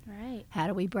better? Right. How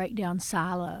do we break down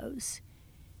silos?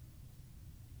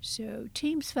 So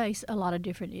teams face a lot of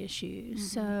different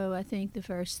issues. So I think the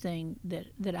first thing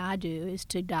that I do is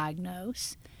to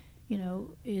diagnose. You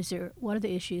know, what are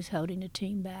the issues holding a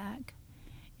team back?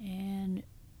 And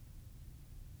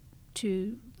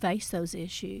to face those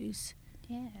issues.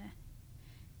 Yeah.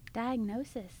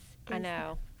 Diagnosis. I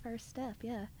know. The first step,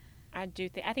 yeah. I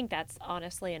think that's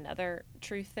honestly another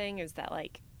true thing is that,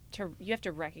 like, you have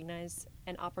to recognize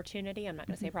an opportunity. I'm not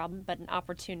going to say problem, but an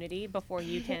opportunity before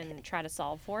you can try to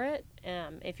solve for it.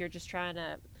 If you're just trying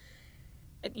to,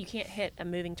 you can't hit a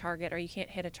moving target, or you can't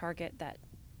hit a target that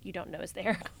you don't know is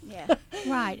there. Yeah.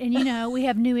 Right. And, you know, we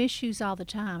have new issues all the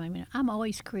time. I mean, I'm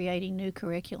always creating new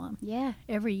curriculum. Yeah.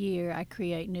 Every year I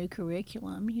create new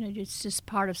curriculum. You know, it's just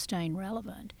part of staying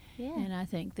relevant. Yeah. And I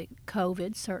think that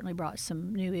COVID certainly brought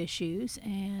some new issues,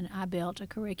 and I built a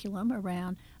curriculum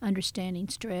around understanding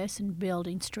stress and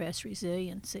building stress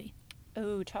resiliency.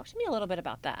 Oh, talk to me a little bit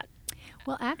about that.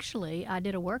 Well, actually, I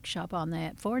did a workshop on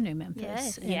that for New Memphis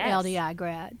Yes. and Yes. LDI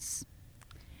grads.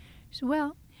 So,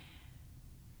 well,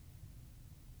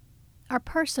 our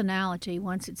personality,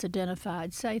 once it's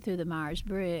identified, say through the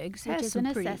Myers-Briggs, Which has is some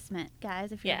an pretty, assessment,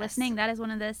 guys. If you're Yes. listening, that is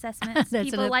one of the assessments That's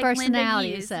people a like personality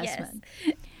Linda use. assessment.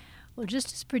 Yes. Well,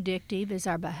 just as predictive as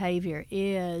our behavior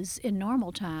is in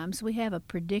normal times, we have a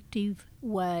predictive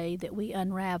way that we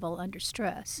unravel under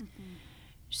stress.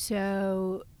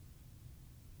 So,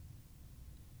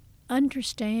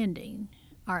 understanding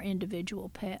our individual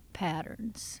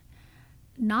patterns,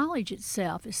 knowledge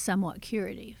itself is somewhat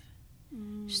curative.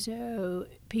 So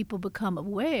people become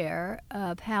aware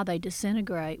of how they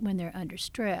disintegrate when they're under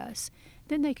stress.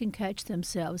 Then they can catch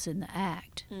themselves in the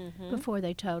act before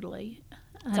they totally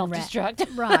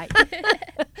Self-destruct. Right.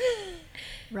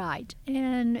 Right.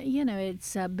 And, you know,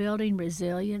 it's building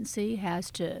resiliency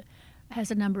has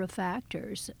a number of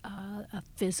factors, a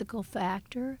physical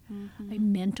factor, a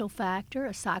mental factor,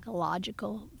 a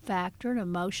psychological factor, an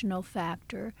emotional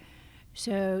factor.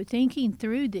 So thinking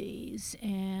through these,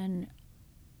 and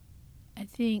I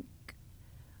think,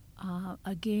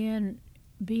 again,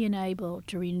 being able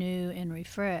to renew and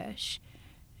refresh,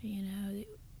 you know,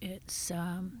 it's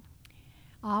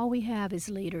all we have as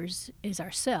leaders is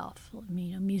ourself. I mean,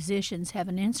 you know, musicians have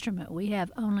an instrument. We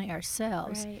have only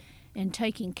ourselves. Right. And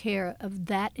taking care of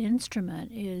that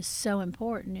instrument is so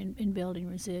important in building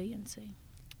resiliency.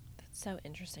 That's so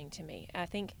interesting to me. I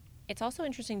think it's also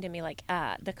interesting to me, like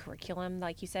the curriculum,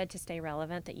 like you said, to stay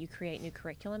relevant, that you create new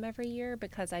curriculum every year,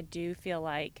 because I do feel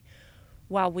like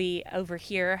while we over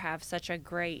here have such a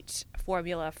great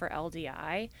formula for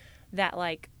LDI, that,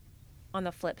 like, on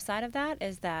the flip side of that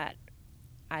is that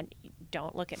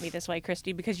don't look at me this way,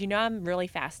 Christy, because you know I'm really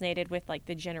fascinated with, like,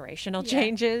 the generational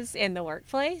changes in the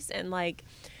workplace, and, like,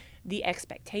 the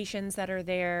expectations that are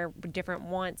there, different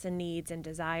wants and needs and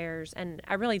desires. And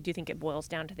I really do think it boils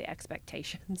down to the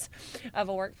expectations of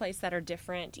a workplace that are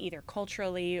different, either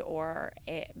culturally or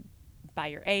by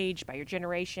your age, by your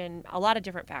generation. A lot of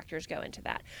different factors go into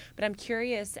that. But I'm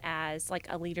curious, as, like,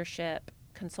 a leadership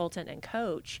consultant and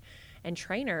coach and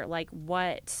trainer, like,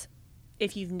 what,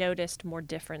 if you've noticed more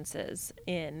differences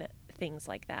in things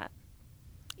like that?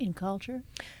 In culture?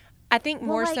 I think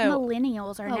more like so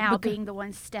millennials are now being the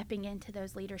ones stepping into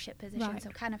those leadership positions. Right. So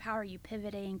kind of how are you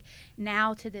pivoting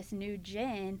now to this new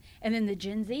gen, and then the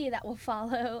Gen Z that will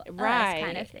follow us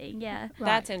kind of thing. Yeah.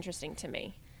 That's interesting to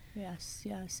me. Yes,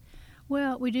 yes.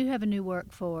 Well, we do have a new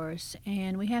workforce,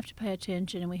 and we have to pay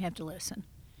attention, and we have to listen.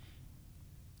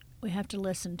 We have to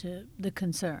listen to the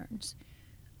concerns.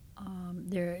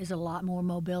 There is a lot more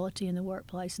mobility in the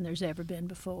workplace than there's ever been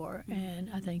before, and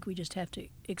I think we just have to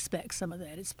expect some of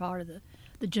that. It's part of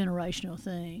the generational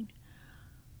thing.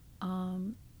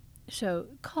 So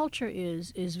culture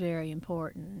is very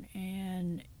important,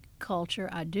 and culture,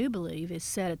 I do believe, is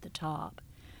set at the top.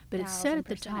 but it's set at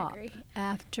the 1000% top agree.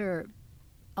 after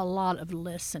a lot of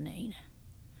listening.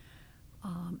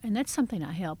 And that's something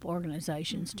I help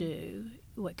organizations do.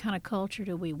 What kind of culture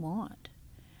do we want?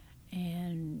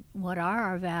 And what are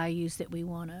our values that we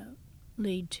want to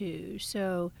lead to?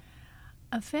 So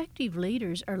effective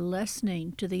leaders are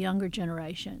listening to the younger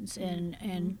generations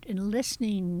and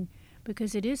listening,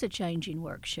 because it is a changing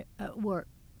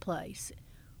workplace.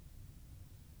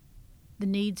 The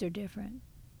needs are different.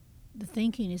 The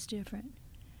thinking is different.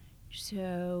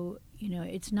 So,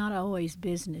 it's not always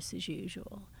business as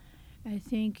usual. I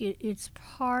think it's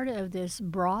part of this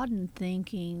broadened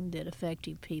thinking that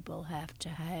effective people have to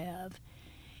have,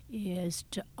 is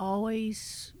to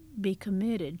always be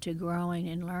committed to growing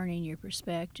and learning your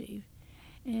perspective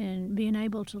and being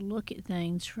able to look at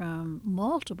things from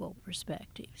multiple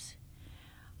perspectives.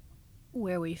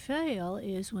 Where we fail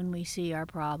is when we see our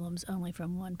problems only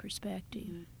from one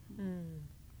perspective.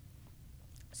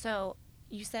 So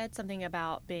you said something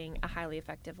about being a highly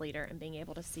effective leader and being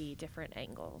able to see different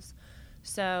angles.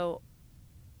 So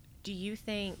do you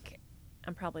think,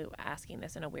 I'm probably asking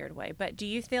this in a weird way, but do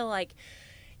you feel like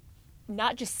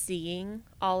not just seeing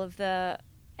all of the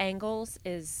angles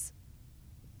is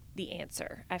the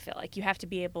answer? I feel like you have to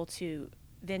be able to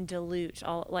then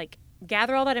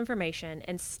gather all that information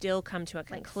and still come to a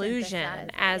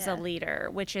conclusion as a leader,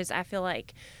 which is, I feel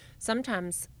like,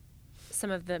 sometimes some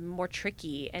of the more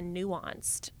tricky and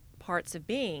nuanced parts of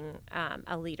being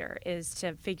a leader is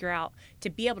to figure out, to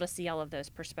be able to see all of those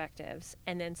perspectives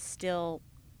and then still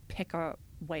pick a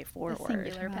way forward. The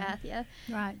singular path, yeah.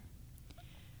 Right.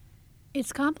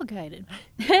 It's complicated.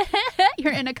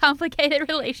 You're in a complicated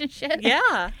relationship.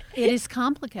 Yeah. It is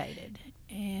complicated.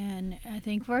 And I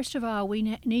think, first of all,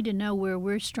 we need to know where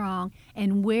we're strong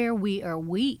and where we are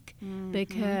weak,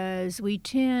 because we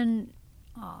tend,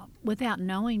 without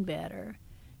knowing better,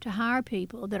 to hire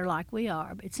people that are like we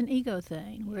are. It's an ego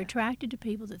thing. We're attracted to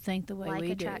people that think the way we do.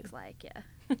 Like attracts like,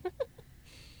 yeah.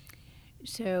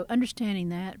 So understanding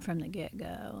that from the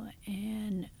get-go.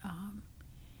 And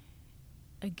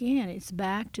again, it's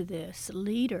back to this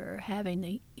leader having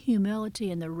the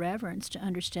humility and the reverence to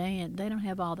understand they don't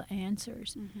have all the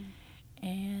answers.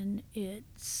 And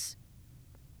it's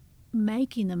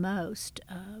making the most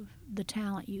of the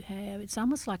talent you have. It's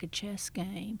almost like a chess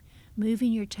game,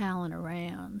 moving your talent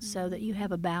around so that you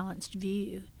have a balanced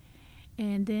view.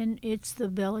 And then it's the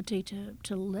ability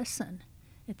to listen.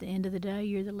 At the end of the day,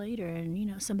 you're the leader,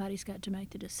 and somebody's got to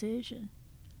make the decision.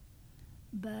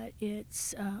 But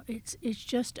it's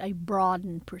just a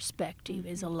broadened perspective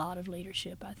is a lot of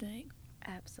leadership, I think.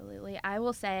 Absolutely. I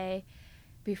will say,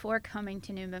 before coming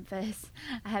to New Memphis,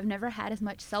 I have never had as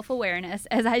much self-awareness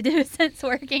as I do since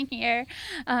working here,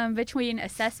 between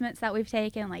assessments that we've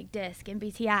taken, like DISC,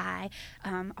 MBTI,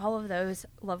 all of those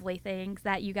lovely things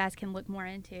that you guys can look more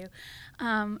into.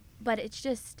 But it's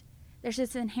just, there's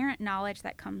this inherent knowledge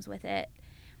that comes with it.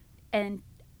 And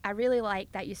I really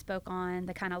like that you spoke on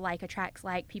the kind of like attracts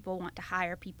like, people want to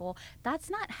hire people. That's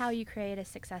not how you create a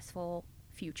successful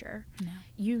future. No.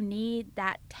 You need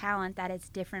that talent that is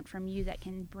different from you, that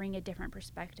can bring a different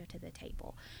perspective to the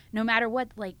table, no matter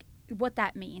what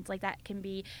that means. Like, that can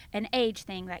be an age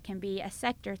thing, that can be a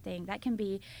sector thing, that can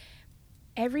be,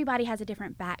 everybody has a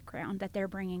different background that they're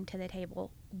bringing to the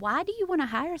table. Why do you want to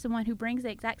hire someone who brings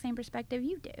the exact same perspective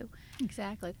you do?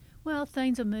 Exactly. Well,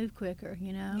 things will move quicker,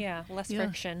 Yeah, less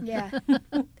friction. Yeah.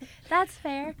 That's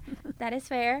fair. That is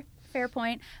fair. Fair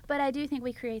point. But I do think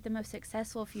we create the most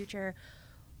successful future.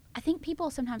 I think people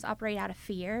sometimes operate out of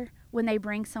fear when they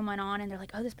bring someone on and they're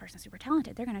like, oh, this person's super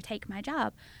talented, they're going to take my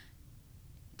job.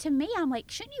 To me, I'm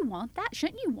like, shouldn't you want that?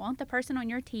 Shouldn't you want the person on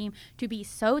your team to be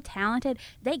so talented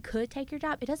they could take your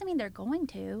job? It doesn't mean they're going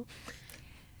to.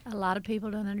 A lot of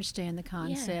people don't understand the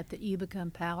concept that you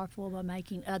become powerful by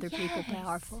making other people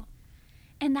powerful.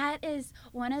 And that is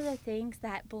one of the things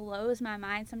that blows my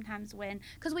mind sometimes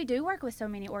because we do work with so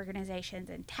many organizations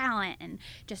and talent and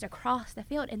just across the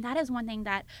field. And that is one thing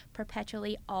that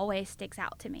perpetually always sticks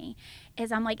out to me,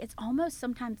 is I'm like, it's almost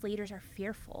sometimes leaders are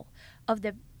fearful of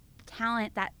the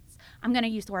talent that's, I'm going to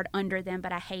use the word under them,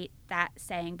 but I hate that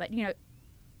saying, but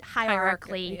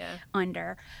hierarchically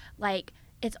under. Like,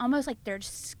 it's almost like they're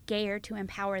scared to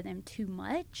empower them too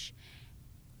much.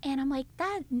 And I'm like,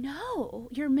 no,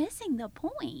 you're missing the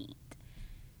point.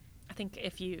 I think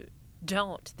if you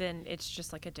don't, then it's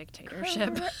just like a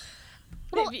dictatorship.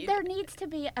 Well, there needs to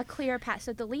be a clear path.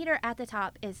 So the leader at the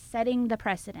top is setting the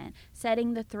precedent,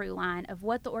 setting the through line of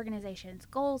what the organization's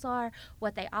goals are,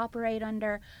 what they operate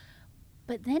under.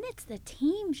 But then it's the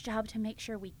team's job to make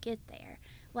sure we get there.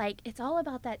 Like, it's all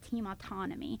about that team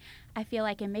autonomy. I feel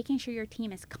like in making sure your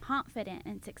team is confident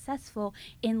and successful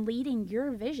in leading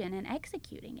your vision and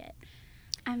executing it.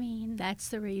 I mean, that's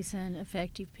the reason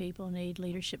effective people need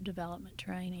leadership development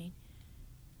training.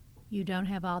 You don't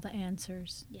have all the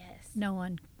answers. Yes. No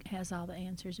one has all the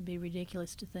answers. It'd be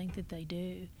ridiculous to think that they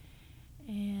do.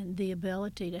 And the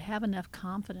ability to have enough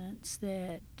confidence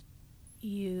that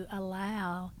you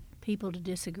allow people to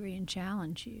disagree and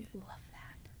challenge you. Love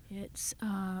that. It's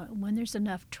when there's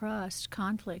enough trust,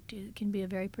 conflict it can be a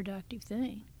very productive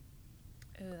thing.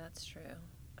 Oh, that's true.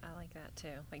 I like that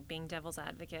too. Like being devil's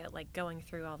advocate, like going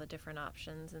through all the different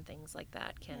options and things like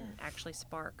that can actually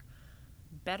spark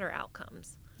better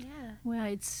outcomes. Yeah. Well,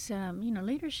 it's,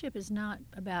 leadership is not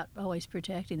about always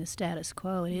protecting the status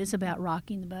quo. It is about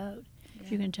rocking the boat. Yeah.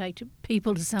 If you're going to take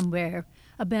people to somewhere,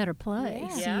 a better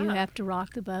place, Yeah. you have to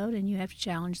rock the boat and you have to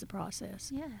challenge the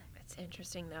process. Yeah. It's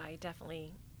interesting though.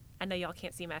 I know y'all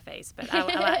can't see my face, but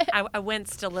I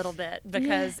winced a little bit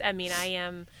because,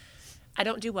 I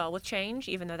don't do well with change,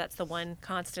 even though that's the one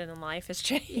constant in life is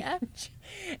change. Yeah.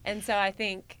 And so I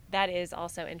think that is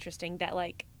also interesting that,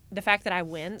 like, the fact that I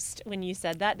winced when you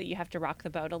said that you have to rock the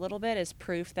boat a little bit is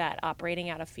proof that operating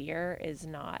out of fear is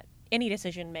not any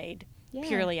decision made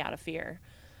purely out of fear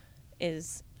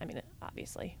is,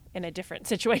 obviously in a different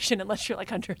situation, unless you're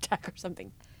like under attack or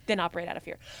something, then operate out of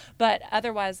fear. But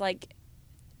otherwise, like,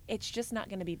 it's just not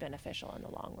going to be beneficial in the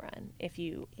long run if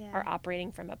you are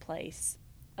operating from a place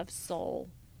of soul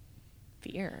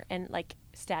fear and like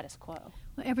status quo.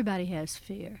 Well, everybody has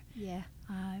fear. Yeah.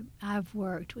 I've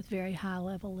worked with very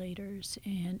high-level leaders,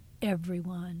 and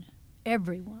everyone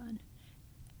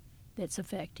that's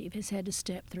effective has had to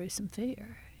step through some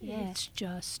fear. Yeah. It's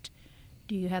just,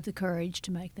 do you have the courage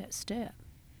to make that step?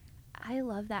 I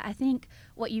love that. I think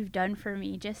what you've done for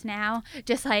me just now,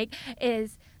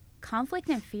 is conflict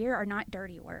and fear are not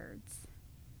dirty words.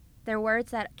 They're words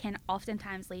that can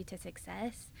oftentimes lead to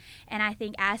success. And I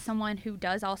think as someone who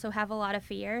does also have a lot of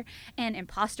fear and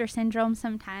imposter syndrome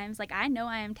sometimes, like, I know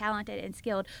I am talented and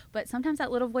skilled, but sometimes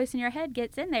that little voice in your head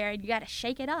gets in there and you got to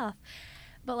shake it off.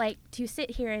 But, like, to sit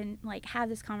here and, like, have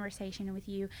this conversation with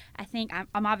you, I think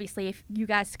I'm obviously, if you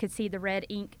guys could see the red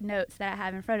ink notes that I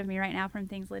have in front of me right now from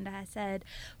things Linda has said,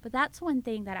 but that's one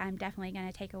thing that I'm definitely going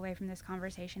to take away from this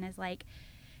conversation is, like,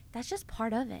 that's just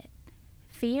part of it.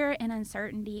 Fear and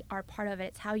uncertainty are part of it.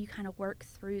 It's how you kind of work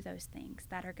through those things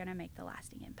that are going to make the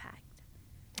lasting impact.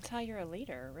 That's how you're a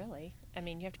leader, really.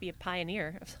 You have to be a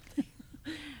pioneer of something.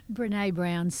 Brené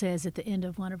Brown says at the end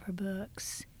of one of her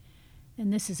books,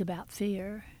 and this is about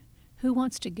fear, who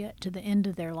wants to get to the end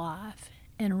of their life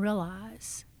and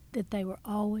realize that they were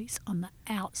always on the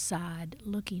outside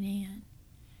looking in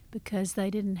because they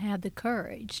didn't have the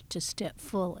courage to step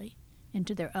fully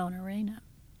into their own arena?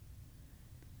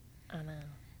 I know.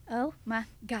 Oh my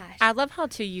gosh. I love how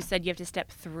too you said you have to step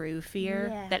through fear,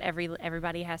 Yeah. that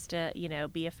everybody has to,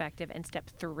 be effective and step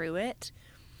through it.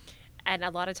 And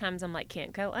a lot of times I'm like,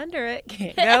 can't go under it,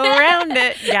 can't go around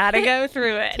it, gotta go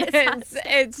through it.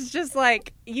 It's just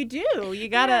like, you do. You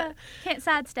gotta. Can't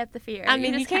sidestep the fear.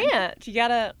 You just kinda can't. You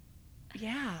gotta,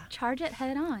 charge it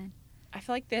head on. I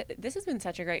feel like this has been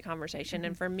such a great conversation.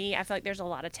 And for me, I feel like there's a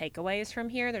lot of takeaways from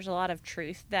here. There's a lot of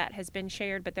truth that has been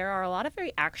shared, but there are a lot of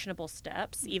very actionable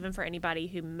steps, even for anybody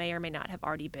who may or may not have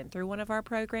already been through one of our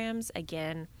programs.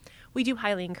 Again, we do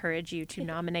highly encourage you to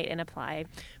nominate and apply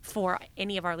for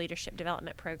any of our leadership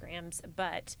development programs,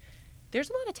 but there's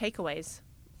a lot of takeaways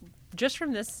just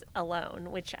from this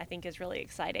alone, which I think is really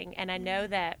exciting. And I know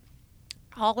that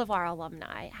all of our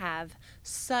alumni have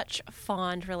such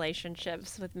fond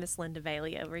relationships with Miss Linda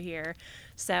Bailey over here.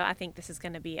 So I think this is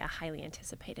going to be a highly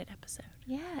anticipated episode.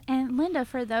 Yeah. And Linda,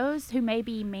 for those who may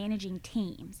be managing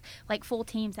teams, like full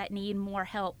teams that need more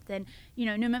help, then,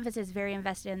 New Memphis is very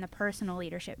invested in the personal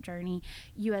leadership journey,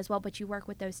 you as well, but you work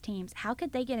with those teams. How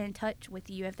could they get in touch with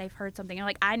you if they've heard something? You're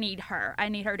like, I need her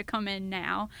to come in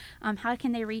now. How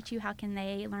can they reach you? How can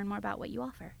they learn more about what you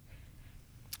offer?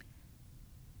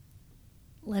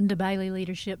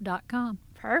 LindaBaileyLeadership.com.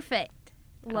 Perfect.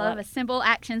 Love a simple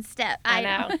action step. I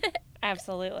know.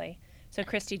 Absolutely. So,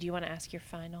 Christy, do you want to ask your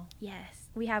final? Yes.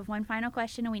 We have one final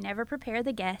question, and we never prepare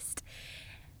the guest.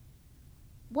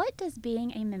 What does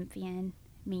being a Memphian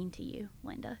mean to you,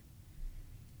 Linda?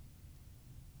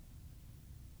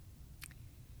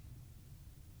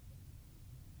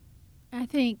 I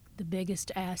think the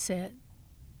biggest asset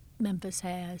Memphis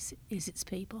has is its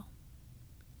people.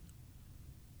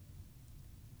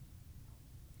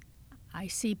 I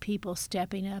see people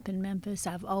stepping up in Memphis.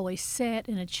 I've always sat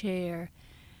in a chair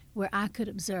where I could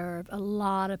observe a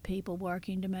lot of people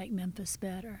working to make Memphis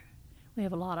better. We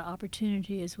have a lot of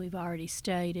opportunity, as we've already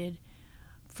stated,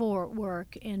 for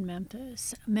work in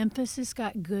Memphis. Memphis has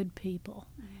got good people.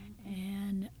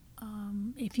 And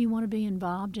if you want to be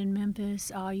involved in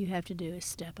Memphis, all you have to do is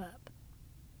step up.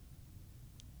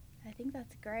 I think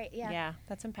that's great. Yeah,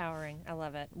 that's empowering. I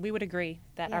love it. We would agree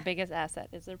that our biggest asset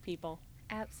is their people.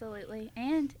 Absolutely.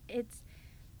 And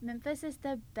Memphis is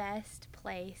the best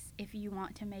place if you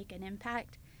want to make an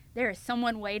impact. There is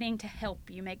someone waiting to help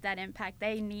you make that impact.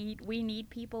 We need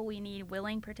people. We need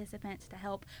willing participants to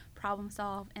help problem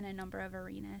solve in a number of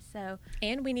arenas.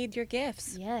 And we need your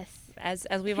gifts. Yes. As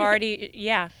we've already,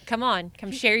 come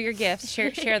share your gifts,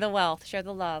 share the wealth, share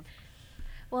the love.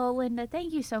 Well, Linda,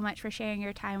 thank you so much for sharing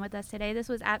your time with us today. This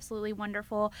was absolutely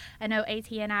wonderful. I know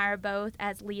AT and I are both,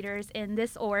 as leaders in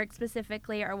this org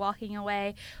specifically, are walking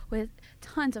away with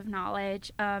tons of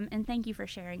knowledge. And thank you for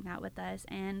sharing that with us.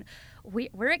 And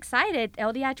we're excited.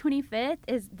 LDI 25th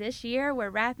is this year. We're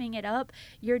wrapping it up.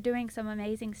 You're doing some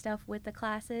amazing stuff with the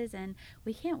classes, and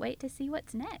we can't wait to see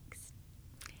what's next.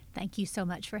 Thank you so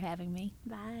much for having me.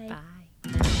 Bye.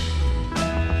 Bye.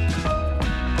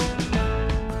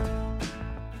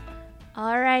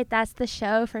 All right, that's the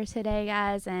show for today,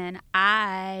 guys. And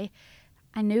I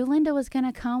knew Linda was going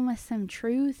to come with some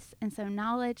truth and some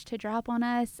knowledge to drop on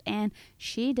us, and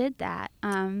she did that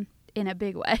in a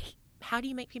big way. How do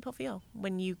you make people feel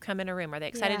when you come in a room? Are they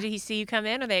excited to see you come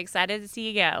in? Or are they excited to see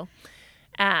you go?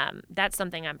 That's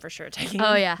something I'm for sure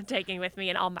taking with me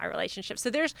in all my relationships. So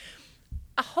there's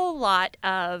a whole lot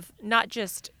of not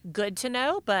just good to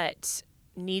know, but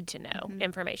need to know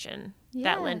information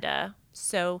that Linda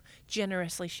so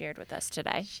generously shared with us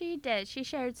today. She did. She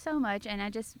shared so much, and I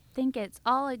just think it's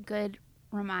all a good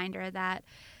reminder that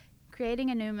creating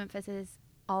a new Memphis is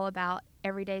all about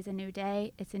every day's a new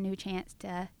day. It's a new chance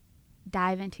to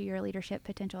dive into your leadership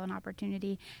potential and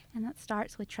opportunity, and that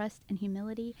starts with trust and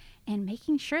humility and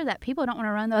making sure that people don't want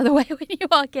to run the other way when you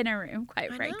walk in a room,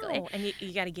 quite frankly. Know. And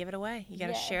you got to give it away. You got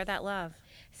to share that love.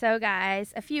 So,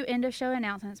 guys, a few end-of-show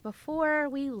announcements before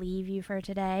we leave you for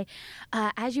today.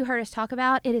 As you heard us talk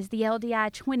about, it is the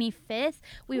LDI 25th.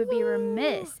 We would be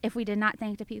remiss if we did not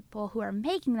thank the people who are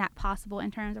making that possible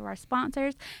in terms of our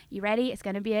sponsors. You ready? It's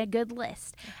going to be a good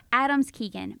list. Adams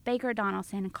Keegan, Baker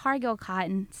Donaldson, Cargill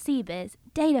Cotton, CBiz,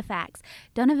 DataFax,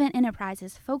 Donovan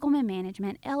Enterprises, Fogelman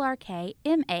Management, LRK,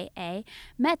 MAA,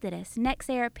 Methodist,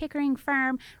 Nexair, Pickering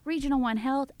Firm, Regional One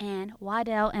Health, and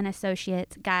Waddell and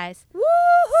Associates. Guys,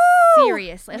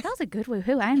 seriously, that was a good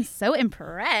woohoo. I am so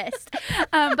impressed.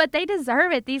 But they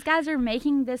deserve it. These guys are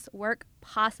making this work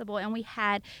possible, and we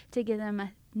had to give them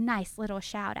a nice little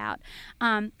shout out.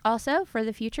 Also, for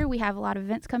the future, we have a lot of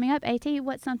events coming up. AT,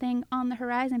 what's something on the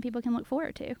horizon people can look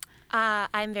forward to?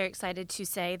 I'm very excited to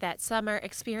say that summer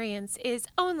experience is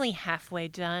only halfway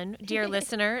done, dear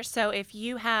listener. So if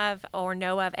you have or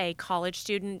know of a college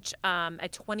student, a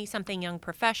 20-something young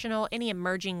professional, any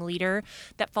emerging leader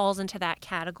that falls into that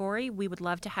category, we would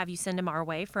love to have you send them our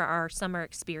way for our summer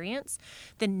experience.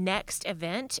 The next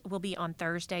event will be on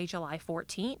Thursday, July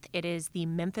 14th. It is the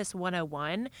Memphis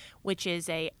 101, which is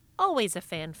always a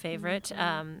fan favorite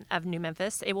of New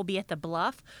Memphis. It will be at the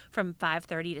Bluff from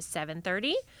 5:30 to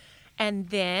 7:30. And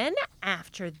then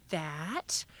after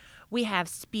that, we have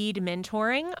speed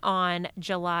mentoring on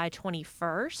July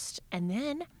 21st. And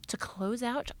then to close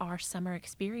out our summer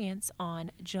experience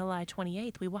on July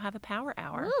 28th, we will have a power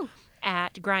hour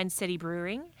at Grind City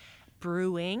Brewing.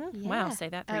 Yeah. Wow, say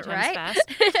that 3 times right? fast.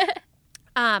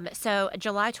 So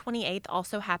July 28th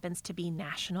also happens to be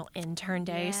National Intern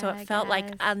Day. So it felt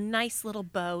like a nice little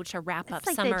bow to wrap up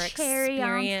like summer the cherry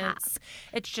experience.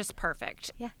 It's just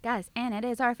perfect. Yeah, guys, and it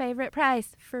is our favorite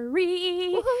price,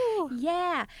 free. Woo-hoo.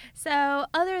 Yeah. So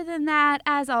other than that,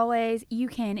 as always, you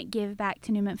can give back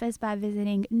to New Memphis by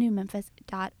visiting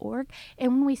newmemphis.org.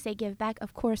 And when we say give back,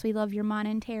 of course, we love your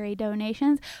monetary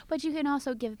donations, but you can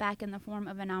also give back in the form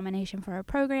of a nomination for a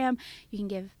program. You can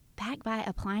give back by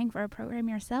applying for a program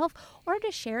yourself, or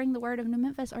just sharing the word of New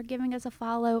Memphis, or giving us a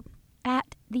follow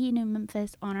at the New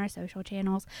Memphis on our social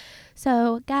channels.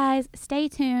 So guys, stay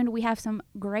tuned. We have some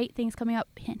great things coming up.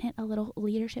 Hint, a little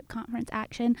leadership conference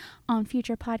action on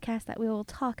future podcasts that we will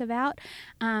talk about.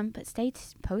 But stay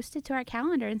posted to our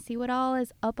calendar and see what all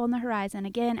is up on the horizon.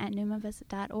 Again, at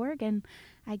newmemphis.org. And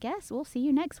I guess we'll see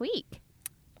you next week.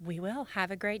 We will.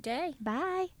 Have a great day.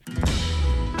 Bye.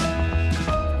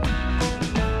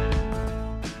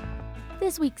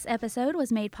 This week's episode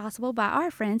was made possible by our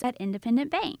friends at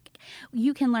Independent Bank.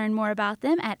 You can learn more about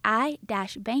them at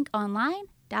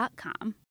i-bankonline.com.